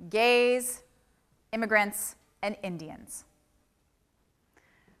 gays, immigrants, and Indians.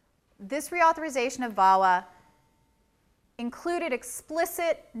 This reauthorization of VAWA included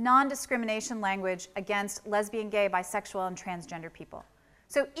explicit non-discrimination language against lesbian, gay, bisexual, and transgender people.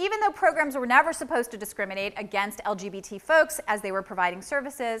 So even though programs were never supposed to discriminate against LGBT folks as they were providing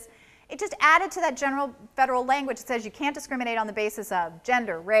services, it just added to that general federal language that says you can't discriminate on the basis of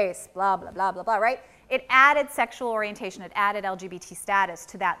gender, race, blah, blah, blah, blah, blah, right? It added sexual orientation, it added LGBT status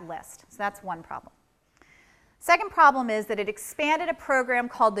to that list. So that's one problem. Second problem is that it expanded a program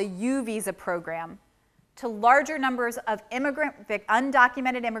called the U visa program to larger numbers of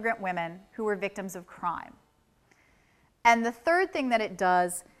undocumented immigrant women who were victims of crime. And the third thing that it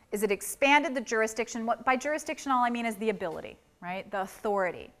does is it expanded the jurisdiction. By jurisdiction, all I mean is the ability, right? The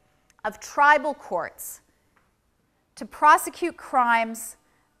authority of tribal courts to prosecute crimes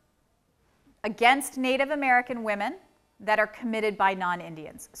against Native American women, that are committed by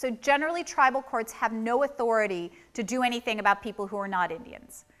non-Indians. So generally, tribal courts have no authority to do anything about people who are not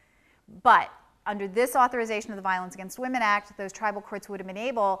Indians. But under this authorization of the Violence Against Women Act, those tribal courts would have been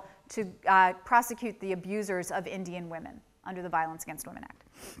able to prosecute the abusers of Indian women under the Violence Against Women Act.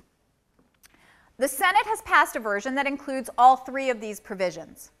 The Senate has passed a version that includes all three of these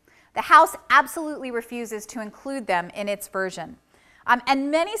provisions. The House absolutely refuses to include them in its version.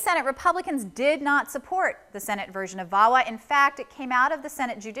 And many Senate Republicans did not support the Senate version of VAWA. In fact, it came out of the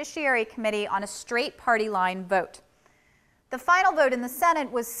Senate Judiciary Committee on a straight party line vote. The final vote in the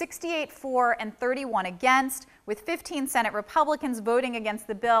Senate was 68 for and 31 against, with 15 Senate Republicans voting against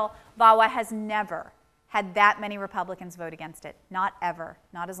the bill. VAWA has never had that many Republicans vote against it. Not ever.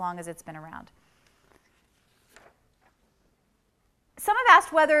 Not as long as it's been around. Some have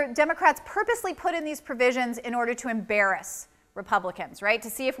asked whether Democrats purposely put in these provisions in order to embarrass Republicans, right? To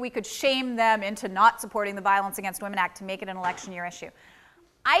see if we could shame them into not supporting the Violence Against Women Act to make it an election year issue.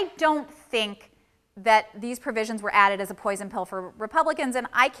 I don't think that these provisions were added as a poison pill for Republicans, and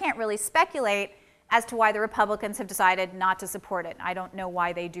I can't really speculate as to why the Republicans have decided not to support it. I don't know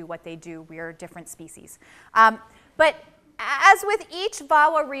why they do what they do. We are different species. But as with each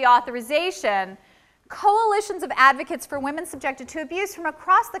VAWA reauthorization, coalitions of advocates for women subjected to abuse from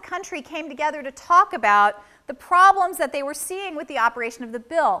across the country came together to talk about the problems that they were seeing with the operation of the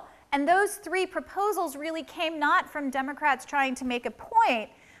bill. And those three proposals really came not from Democrats trying to make a point,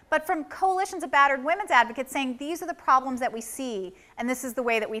 but from coalitions of battered women's advocates saying these are the problems that we see, and this is the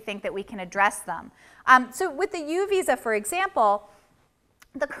way that we think that we can address them. So with the U visa, for example,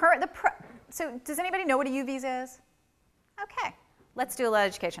 so does anybody know what a U visa is? Okay, let's do a little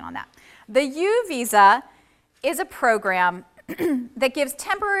education on that. The U visa is a program that gives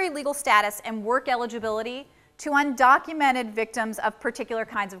temporary legal status and work eligibility to undocumented victims of particular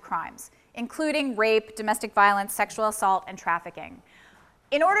kinds of crimes, including rape, domestic violence, sexual assault, and trafficking.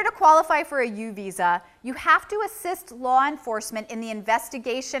 In order to qualify for a U visa, you have to assist law enforcement in the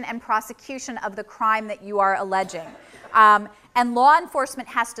investigation and prosecution of the crime that you are alleging. And law enforcement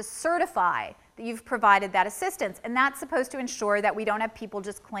has to certify that you've provided that assistance. And that's supposed to ensure that we don't have people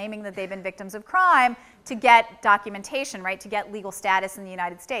just claiming that they've been victims of crime to get documentation, right, to get legal status in the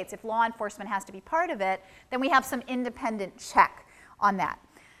United States. If law enforcement has to be part of it, then we have some independent check on that.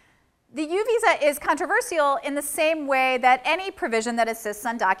 The U visa is controversial in the same way that any provision that assists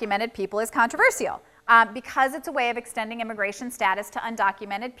undocumented people is controversial, because it's a way of extending immigration status to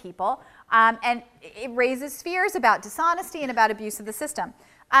undocumented people, and it raises fears about dishonesty and about abuse of the system.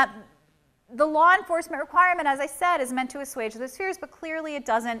 The law enforcement requirement, as I said, is meant to assuage those fears, but clearly it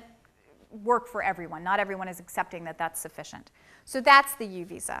doesn't work for everyone. Not everyone is accepting that that's sufficient. So that's the U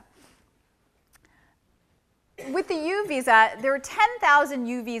visa. With the U visa, there are 10,000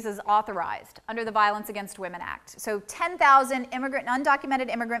 U visas authorized under the Violence Against Women Act. So 10,000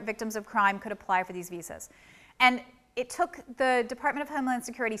 undocumented immigrant victims of crime could apply for these visas. And it took the Department of Homeland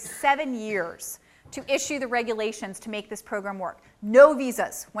Security 7 years to issue the regulations to make this program work. No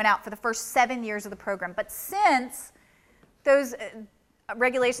visas went out for the first 7 years of the program. But since those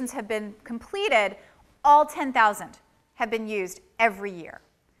regulations have been completed, all 10,000 have been used every year.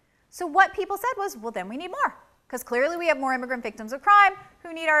 So what people said was, well, then we need more, because clearly we have more immigrant victims of crime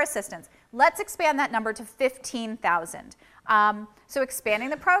who need our assistance. Let's expand that number to 15,000. So expanding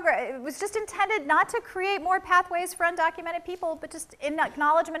the program, it was just intended not to create more pathways for undocumented people, but just in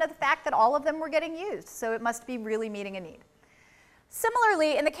acknowledgement of the fact that all of them were getting used. So it must be really meeting a need.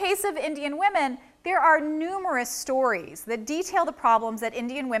 Similarly, in the case of Indian women, there are numerous stories that detail the problems that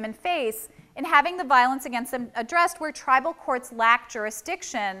Indian women face in having the violence against them addressed, where tribal courts lack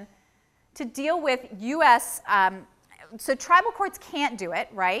jurisdiction to deal with U.S. So tribal courts can't do it,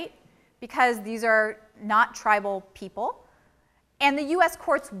 right? Because these are not tribal people. And the U.S.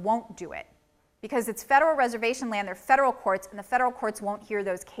 courts won't do it because it's federal reservation land, they're federal courts, and the federal courts won't hear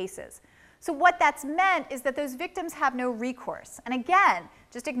those cases. So what that's meant is that those victims have no recourse. And again,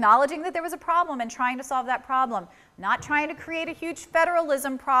 just acknowledging that there was a problem and trying to solve that problem, not trying to create a huge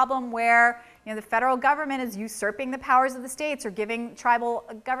federalism problem where the federal government is usurping the powers of the states or giving tribal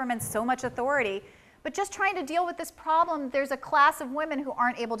governments so much authority, but just trying to deal with this problem. There's a class of women who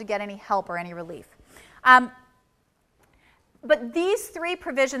aren't able to get any help or any relief. But these three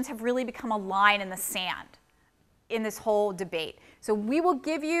provisions have really become a line in the sand in this whole debate. So we will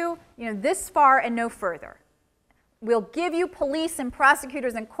give you, this far and no further. We'll give you police and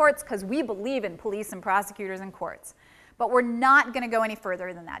prosecutors and courts because we believe in police and prosecutors and courts. But we're not going to go any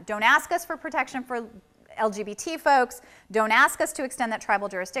further than that. Don't ask us for protection for LGBT folks. Don't ask us to extend that tribal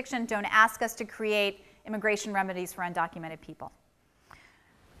jurisdiction. Don't ask us to create immigration remedies for undocumented people.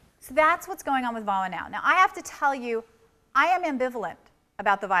 So that's what's going on with VAWA now. Now, I have to tell you, I am ambivalent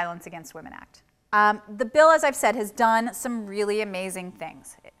about the Violence Against Women Act. The bill, as I've said, has done some really amazing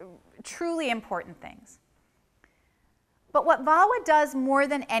things, truly important things. But what VAWA does more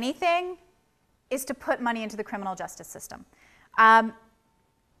than anything is to put money into the criminal justice system. VAWA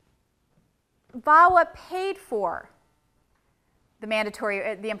paid for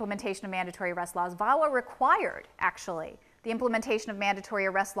the implementation of mandatory arrest laws. VAWA required, actually, the implementation of mandatory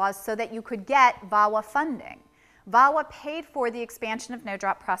arrest laws so that you could get VAWA funding. VAWA paid for the expansion of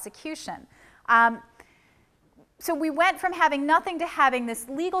no-drop prosecution. So we went from having nothing to having this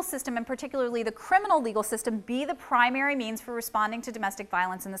legal system, and particularly the criminal legal system, be the primary means for responding to domestic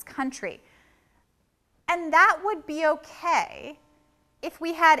violence in this country. And that would be okay if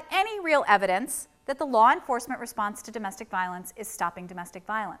we had any real evidence that the law enforcement response to domestic violence is stopping domestic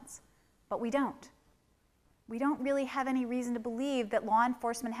violence. But we don't. We don't really have any reason to believe that law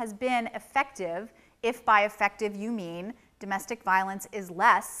enforcement has been effective, if by effective you mean domestic violence is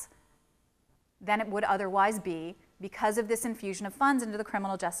less than it would otherwise be because of this infusion of funds into the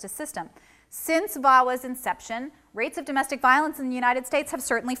criminal justice system. Since VAWA's inception, rates of domestic violence in the United States have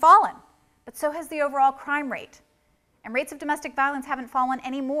certainly fallen, but so has the overall crime rate. And rates of domestic violence haven't fallen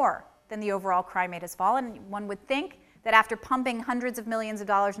any more than the overall crime rate has fallen. One would think that after pumping hundreds of millions of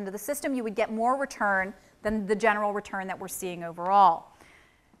dollars into the system, you would get more return than the general return that we're seeing overall.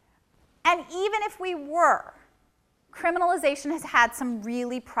 And even if we were, criminalization has had some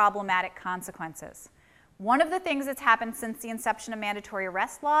really problematic consequences. One of the things that's happened since the inception of mandatory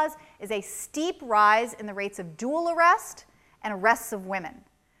arrest laws is a steep rise in the rates of dual arrest and arrests of women.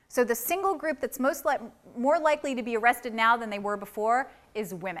 So the single group that's more likely to be arrested now than they were before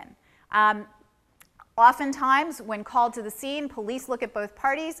is women. Oftentimes, when called to the scene, police look at both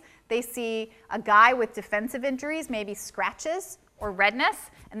parties. They see a guy with defensive injuries, maybe scratches or redness,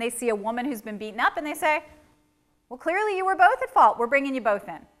 and they see a woman who's been beaten up, and they say, well, clearly you were both at fault. We're bringing you both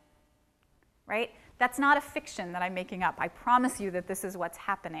in, right? That's not a fiction that I'm making up. I promise you that this is what's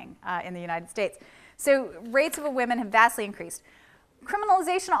happening in the United States. So rates of women have vastly increased.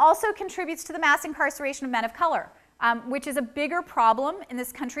 Criminalization also contributes to the mass incarceration of men of color, which is a bigger problem in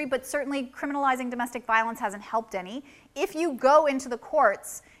this country, but certainly criminalizing domestic violence hasn't helped any. If you go into the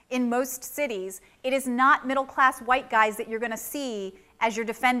courts in most cities, it is not middle-class white guys that you're going to see as your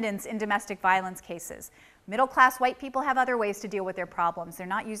defendants in domestic violence cases. Middle-class white people have other ways to deal with their problems. They're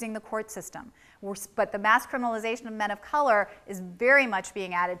not using the court system. But the mass criminalization of men of color is very much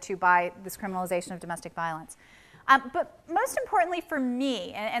being added to by this criminalization of domestic violence. But most importantly for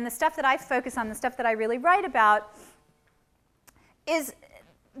me, and the stuff that I focus on, the stuff that I really write about, is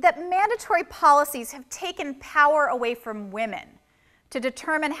that mandatory policies have taken power away from women to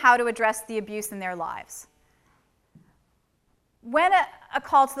determine how to address the abuse in their lives. When a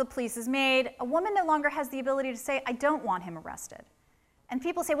call to the police is made, a woman no longer has the ability to say, I don't want him arrested. And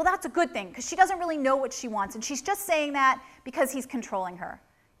people say, well, that's a good thing, because she doesn't really know what she wants, and she's just saying that because he's controlling her.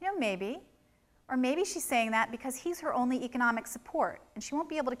 You know, maybe. Or maybe she's saying that because he's her only economic support, and she won't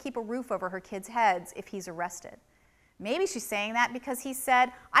be able to keep a roof over her kids' heads if he's arrested. Maybe she's saying that because he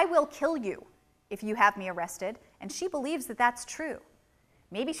said, I will kill you if you have me arrested, and she believes that that's true.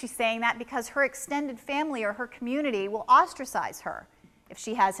 Maybe she's saying that because her extended family or her community will ostracize her if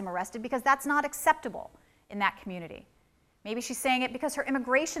she has him arrested, because that's not acceptable in that community. Maybe she's saying it because her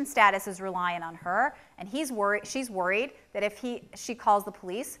immigration status is reliant on her, and she's worried that if she calls the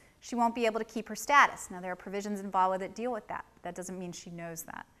police, she won't be able to keep her status. Now, there are provisions in VAWA that deal with that. That doesn't mean she knows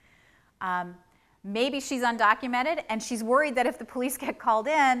that. Maybe she's undocumented, and she's worried that if the police get called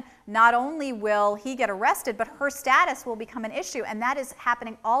in, not only will he get arrested, but her status will become an issue, and that is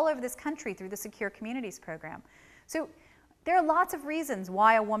happening all over this country through the Secure Communities program. So there are lots of reasons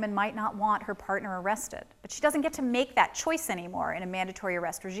why a woman might not want her partner arrested, but she doesn't get to make that choice anymore in a mandatory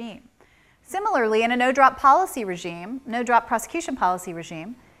arrest regime. Similarly, in a no-drop policy regime, no-drop prosecution policy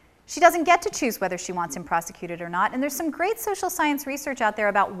regime, she doesn't get to choose whether she wants him prosecuted or not, and there's some great social science research out there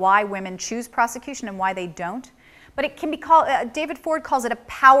about why women choose prosecution and why they don't. But it can be called, David Ford calls it a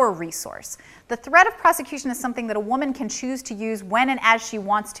power resource. The threat of prosecution is something that a woman can choose to use when and as she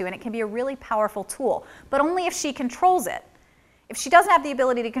wants to, and it can be a really powerful tool, but only if she controls it. If she doesn't have the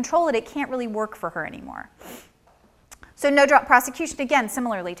ability to control it, it can't really work for her anymore. So no-drop prosecution, again,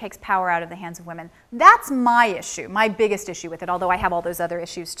 similarly takes power out of the hands of women. That's my issue, my biggest issue with it, although I have all those other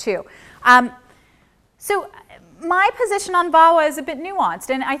issues too. So my position on VAWA is a bit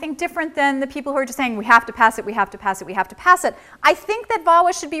nuanced, and I think different than the people who are just saying, we have to pass it, we have to pass it, we have to pass it. I think that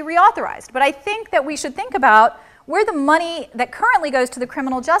VAWA should be reauthorized, but I think that we should think about where the money that currently goes to the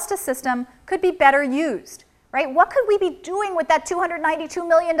criminal justice system could be better used. right? What could we be doing with that $292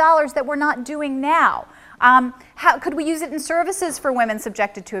 million that we're not doing now? How could we use it in services for women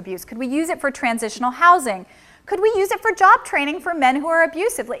subjected to abuse? Could we use it for transitional housing? Could we use it for job training for men who are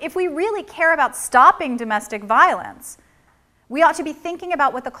abusive? If we really care about stopping domestic violence, we ought to be thinking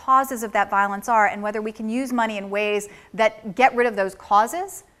about what the causes of that violence are and whether we can use money in ways that get rid of those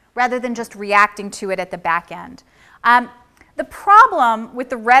causes rather than just reacting to it at the back end. The problem with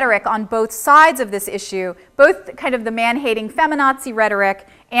the rhetoric on both sides of this issue, both kind of the man-hating feminazi rhetoric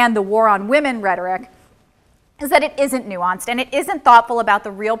and the war on women rhetoric, is that it isn't nuanced and it isn't thoughtful about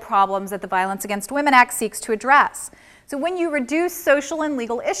the real problems that the Violence Against Women Act seeks to address. So when you reduce social and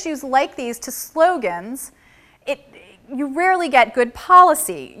legal issues like these to slogans, you rarely get good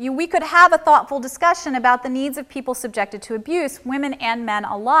policy. We could have a thoughtful discussion about the needs of people subjected to abuse, women and men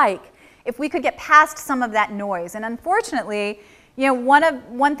alike, if we could get past some of that noise. And unfortunately,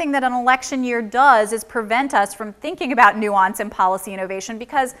 one thing that an election year does is prevent us from thinking about nuance and policy innovation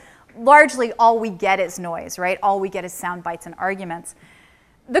because largely all we get is noise, right? All we get is sound bites and arguments.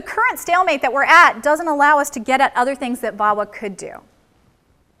 The current stalemate that we're at doesn't allow us to get at other things that VAWA could do.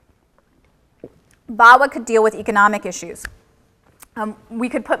 VAWA could deal with economic issues. We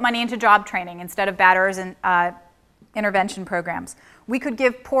could put money into job training instead of batters and intervention programs. We could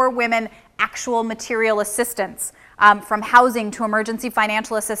give poor women actual material assistance, from housing to emergency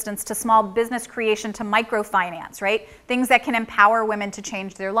financial assistance to small business creation to microfinance, right? Things that can empower women to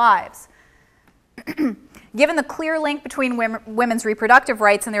change their lives. Given the clear link between women's reproductive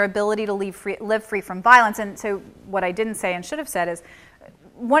rights and their ability to live free from violence, and so what I didn't say and should have said is,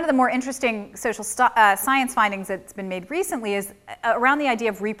 one of the more interesting social science findings that's been made recently is around the idea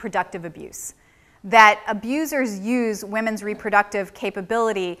of reproductive abuse. That abusers use women's reproductive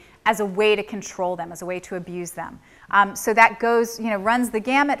capability as a way to control them, as a way to abuse them. So that goes, runs the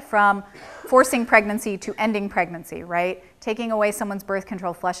gamut from forcing pregnancy to ending pregnancy, right? Taking away someone's birth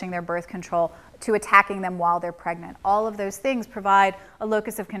control, flushing their birth control, to attacking them while they're pregnant. All of those things provide a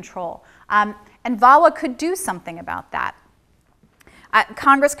locus of control. And VAWA could do something about that.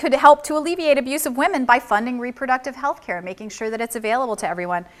 Congress could help to alleviate abuse of women by funding reproductive health care, making sure that it's available to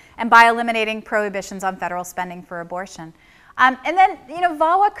everyone, and by eliminating prohibitions on federal spending for abortion. And then,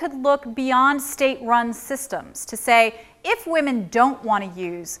 VAWA could look beyond state-run systems to say, if women don't want to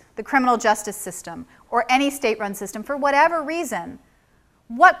use the criminal justice system or any state-run system for whatever reason,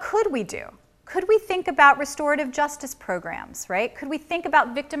 what could we do? Could we think about restorative justice programs, right? Could we think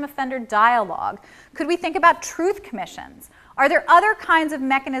about victim-offender dialogue? Could we think about truth commissions? Are there other kinds of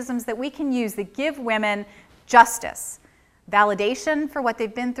mechanisms that we can use that give women justice, validation for what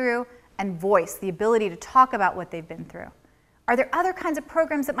they've been through, and voice, the ability to talk about what they've been through? Are there other kinds of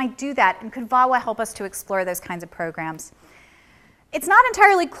programs that might do that, and could VAWA help us to explore those kinds of programs? It's not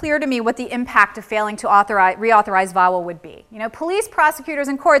entirely clear to me what the impact of failing to reauthorize VAWA would be. Police, prosecutors,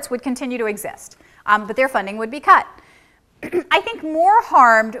 and courts would continue to exist, but their funding would be cut. I think more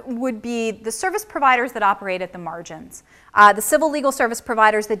harmed would be the service providers that operate at the margins, the civil legal service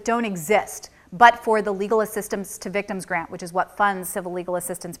providers that don't exist, but for the Legal Assistance to Victims Grant, which is what funds civil legal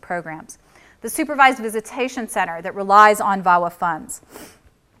assistance programs. The Supervised Visitation Center that relies on VAWA funds.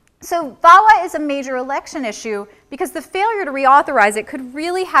 So VAWA is a major election issue because the failure to reauthorize it could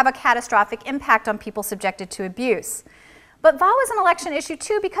really have a catastrophic impact on people subjected to abuse. But VAWA is an election issue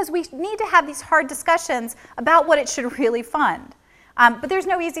too because we need to have these hard discussions about what it should really fund. But there's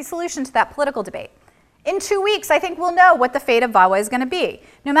no easy solution to that political debate. In 2 weeks, I think we'll know what the fate of VAWA is going to be.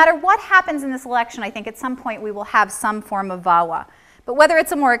 No matter what happens in this election, I think at some point we will have some form of VAWA. But whether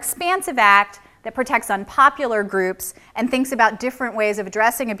it's a more expansive act that protects unpopular groups and thinks about different ways of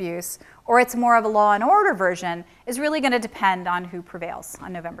addressing abuse, or it's more of a law and order version, is really going to depend on who prevails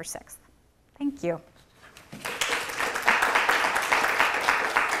on November 6th. Thank you.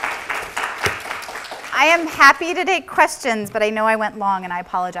 I am happy to take questions, but I know I went long, and I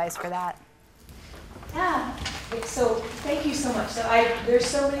apologize for that. Yeah, so thank you so much. So there's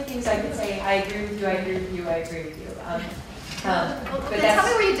so many things I could say. I agree with you, I agree with you, I agree with you. But tell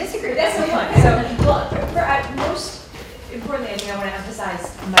me where you disagree. That's so fun. So, most importantly, I think I want to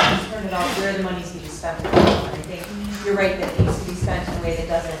emphasize my concern about where the money's being spent. I think you're right that it needs to be spent in a way that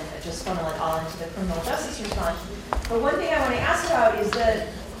doesn't just funnel it all into the criminal justice response. But one thing I want to ask about is that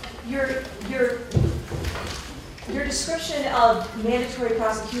your description of mandatory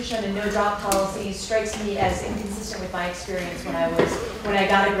prosecution and no drop policies strikes me as inconsistent with my experience when I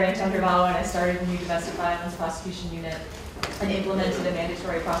got a grant under VAWA and I started a new domestic violence prosecution unit and implemented a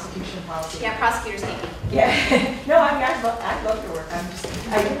mandatory prosecution policy. Yeah, prosecutors hate me. Yeah, no, I mean, I love your work. And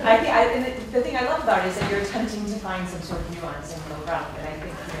the thing I love about it is that you're attempting to find some sort of nuance and middle ground, and I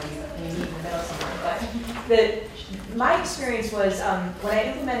think you meet in the middle somewhere. But My experience was when I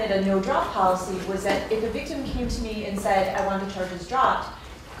implemented a no-drop policy was that if a victim came to me and said, I want the charges dropped,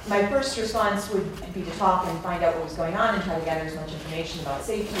 my first response would be to talk and find out what was going on and try to gather as much information about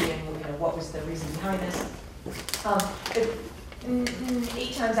safety and what was the reason behind this.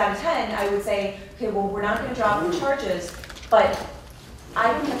 8 times out of 10, I would say, okay, well, we're not going to drop the charges, but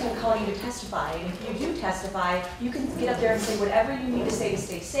I don't have to call you to testify. And if you do testify, you can get up there and say whatever you need to say to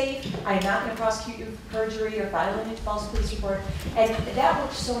stay safe. I am not going to prosecute you for perjury or file any false police report. And that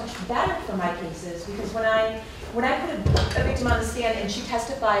works so much better for my cases because when I put a victim on the stand and she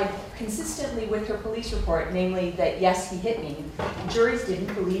testified consistently with her police report, namely that yes, he hit me, juries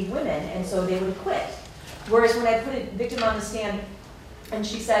didn't believe women, and so they would acquit. Whereas when I put a victim on the stand and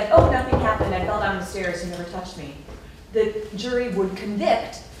she said, oh, nothing happened, I fell down the stairs, he never touched me, the jury would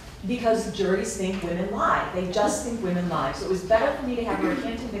convict because juries think women lie. They just think women lie. So it was better for me to have a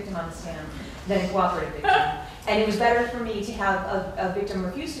recanting victim on the stand than a cooperative victim. And it was better for me to have a victim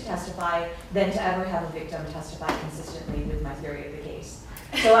refuse to testify than to ever have a victim testify consistently with my theory of the case.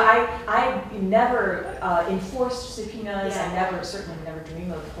 So I never enforced subpoenas. Yeah. I certainly never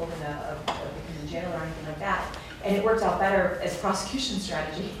dreamed of holding a victim in jail or anything like that. And it worked out better as a prosecution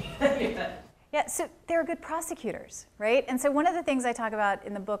strategy. Yeah, so they're good prosecutors, right? And so one of the things I talk about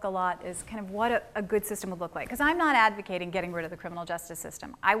in the book a lot is kind of what a good system would look like. Because I'm not advocating getting rid of the criminal justice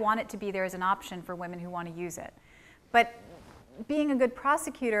system. I want it to be there as an option for women who want to use it. But being a good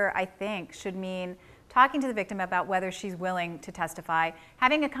prosecutor, I think, should mean talking to the victim about whether she's willing to testify,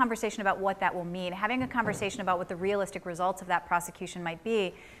 having a conversation about what that will mean, having a conversation about what the realistic results of that prosecution might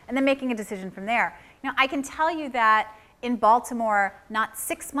be, and then making a decision from there. You know, I can tell you that in Baltimore, not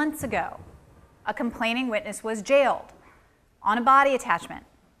 6 months ago, a complaining witness was jailed on a body attachment.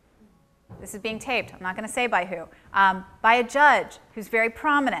 This is being taped. I'm not going to say by who. By a judge who's very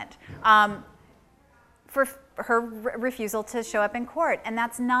prominent for her refusal to show up in court. And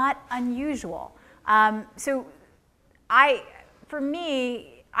that's not unusual. So for me,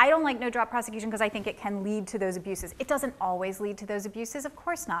 I don't like no-drop prosecution because I think it can lead to those abuses. It doesn't always lead to those abuses, of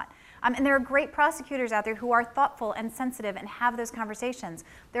course not. And there are great prosecutors out there who are thoughtful and sensitive and have those conversations.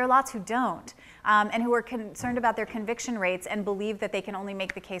 There are lots who don't, and who are concerned about their conviction rates and believe that they can only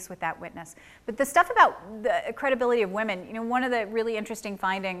make the case with that witness. But the stuff about the credibility of women, you know, one of the really interesting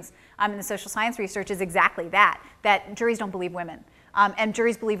findings in the social science research is exactly that juries don't believe women. And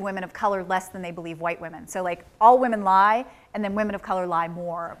juries believe women of color less than they believe white women. So like all women lie, and then women of color lie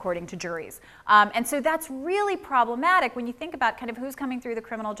more, according to juries. And so that's really problematic when you think about kind of who's coming through the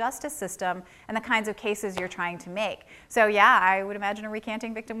criminal justice system and the kinds of cases you're trying to make. So yeah, I would imagine a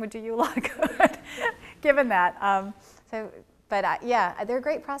recanting victim would do you a lot of good, given that. Yeah, they're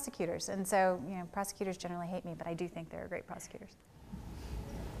great prosecutors. And so, you know, prosecutors generally hate me, but I do think they're great prosecutors.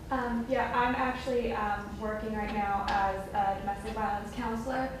 Yeah, I'm actually working right now as a domestic violence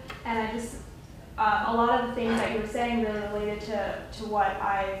counselor, and I just, a lot of the things that you were saying really related to what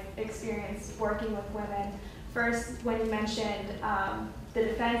I've experienced working with women. First, when you mentioned the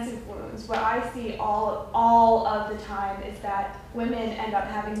defensive wounds, what I see all of the time is that women end up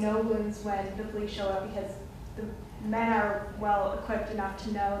having no wounds when the police show up because the men are well equipped enough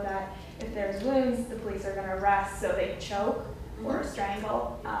to know that if there's wounds, the police are going to arrest, so they choke or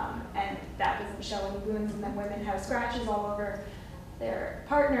strangle, and that doesn't show any wounds, and then women have scratches all over their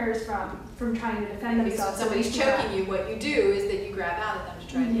partners from trying to defend themselves. If somebody's choking you, what you do is that you grab out of them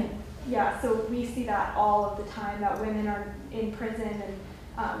to try to Yeah, so we see that all of the time, that women are in prison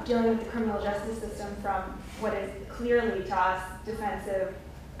and dealing with the criminal justice system from what is clearly to us defensive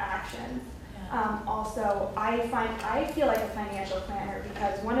actions. Also, I feel like a financial planner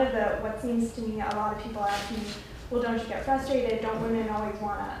because what seems to me, a lot of people ask me, well, don't you get frustrated? Don't women always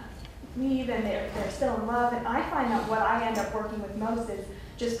want to leave and they're still in love? And I find that what I end up working with most is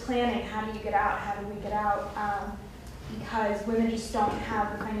just planning, how do you get out? How do we get out? Because women just don't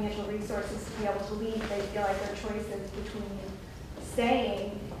have the financial resources to be able to leave. They feel like their choice is between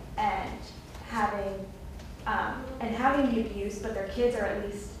staying and having the abuse, but their kids are at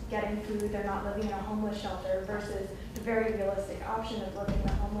least getting food. They're not living in a homeless shelter versus the very realistic option of living in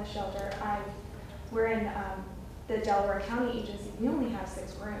a homeless shelter. We're in the Delaware County Agency. We only have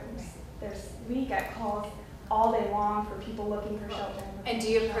 6 rooms. We get calls all day long for people looking for shelter. And do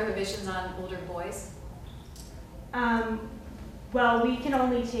you have prohibitions on older boys? Well, we can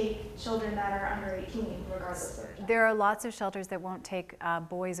only take children that are under 18, regardless of gender. There are lots of shelters that won't take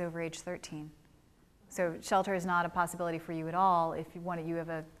boys over age 13. So shelter is not a possibility for you at all if you have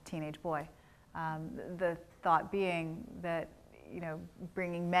a teenage boy. The thought being that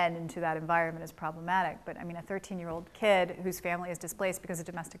bringing men into that environment is problematic. But I mean, a 13-year-old kid whose family is displaced because of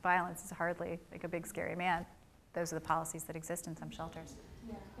domestic violence is hardly like a big scary man. Those are the policies that exist in some shelters.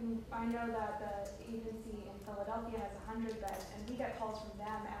 Yeah, and I know that the agency in Philadelphia has 100 beds, and we get calls from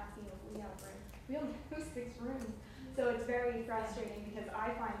them asking if we have rooms. We only have 6 rooms. So it's very frustrating because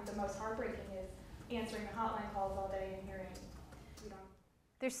I find the most heartbreaking is answering the hotline calls all day and hearing,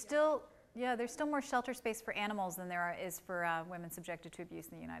 There's still more shelter space for animals than there is for women subjected to abuse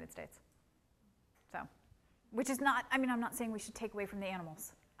in the United States. So, which is not, I mean, I'm not saying we should take away from the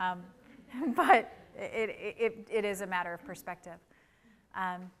animals, but it is a matter of perspective.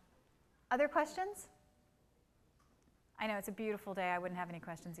 Other questions? I know it's a beautiful day. I wouldn't have any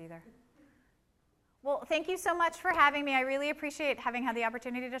questions either. Well, thank you so much for having me. I really appreciate having had the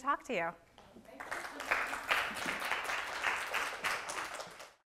opportunity to talk to you.